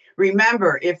 feet.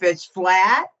 Remember, if it's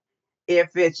flat,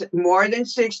 if it's more than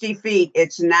 60 feet,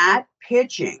 it's not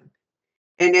pitching.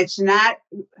 And there's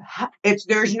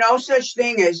no such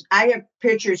thing as, I have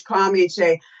pitchers call me and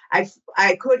say,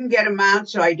 I couldn't get a mount,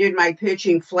 so I did my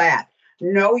pitching flat.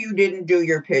 No, you didn't do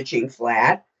your pitching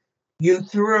flat. You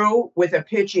threw with a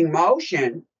pitching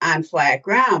motion on flat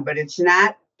ground, but it's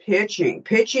not pitching.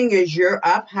 Pitching is you're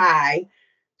up high,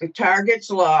 the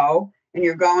target's low, and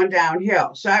you're going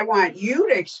downhill. So I want you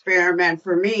to experiment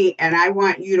for me, and I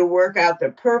want you to work out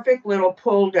the perfect little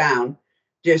pull down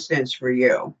distance for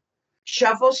you.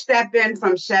 Shuffle step in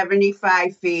from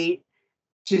 75 feet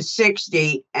to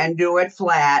 60 and do it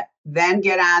flat. Then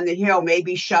get on the hill,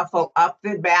 maybe shuffle up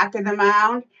the back of the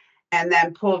mound and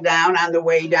then pull down on the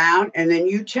way down. And then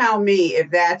you tell me if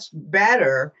that's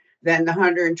better than the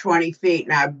 120 feet.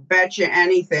 And I bet you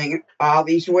anything, all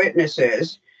these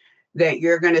witnesses, that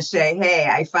you're going to say, hey,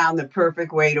 I found the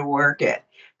perfect way to work it.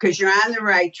 Because you're on the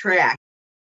right track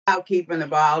without keeping the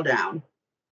ball down.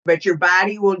 But your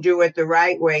body will do it the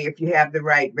right way if you have the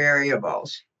right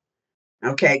variables.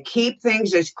 Okay, keep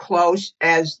things as close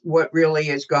as what really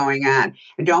is going on.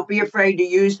 And don't be afraid to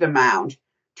use the mound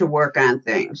to work on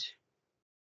things.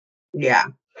 Yeah.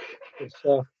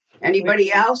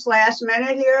 Anybody else last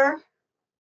minute here?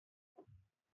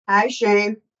 Hi,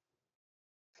 Shane.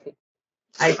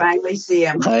 I finally see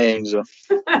him. Hi, Angel.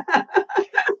 Good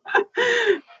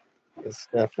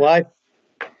stuff. Well,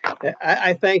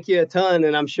 I thank you a ton,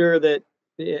 and I'm sure that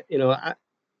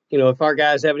if our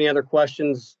guys have any other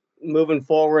questions moving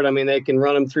forward, I mean, they can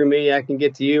run them through me. I can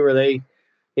get to you, or they,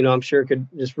 I'm sure could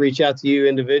just reach out to you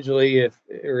individually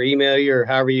or email you or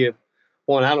however you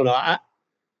want. I don't know.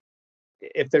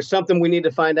 If there's something we need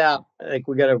to find out, I think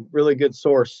we got a really good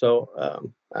source.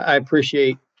 So I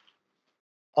appreciate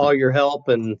all your help,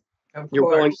 and you're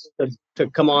willing to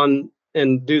come on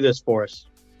and do this for us.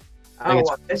 Oh,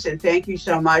 well, listen, thank you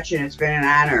so much, and it's been an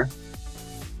honor.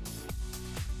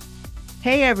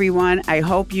 Hey, everyone. I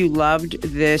hope you loved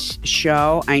this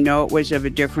show. I know it was of a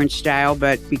different style,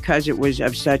 but because it was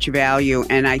of such value,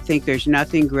 and I think there's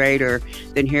nothing greater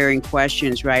than hearing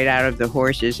questions right out of the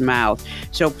horse's mouth.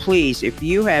 So please, if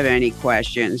you have any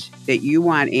questions that you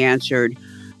want answered,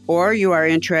 or you are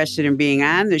interested in being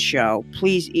on the show,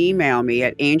 please email me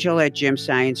at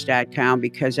angel@gymscience.com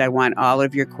because I want all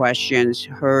of your questions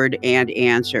heard and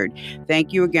answered.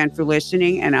 Thank you again for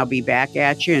listening, and I'll be back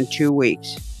at you in 2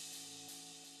 weeks.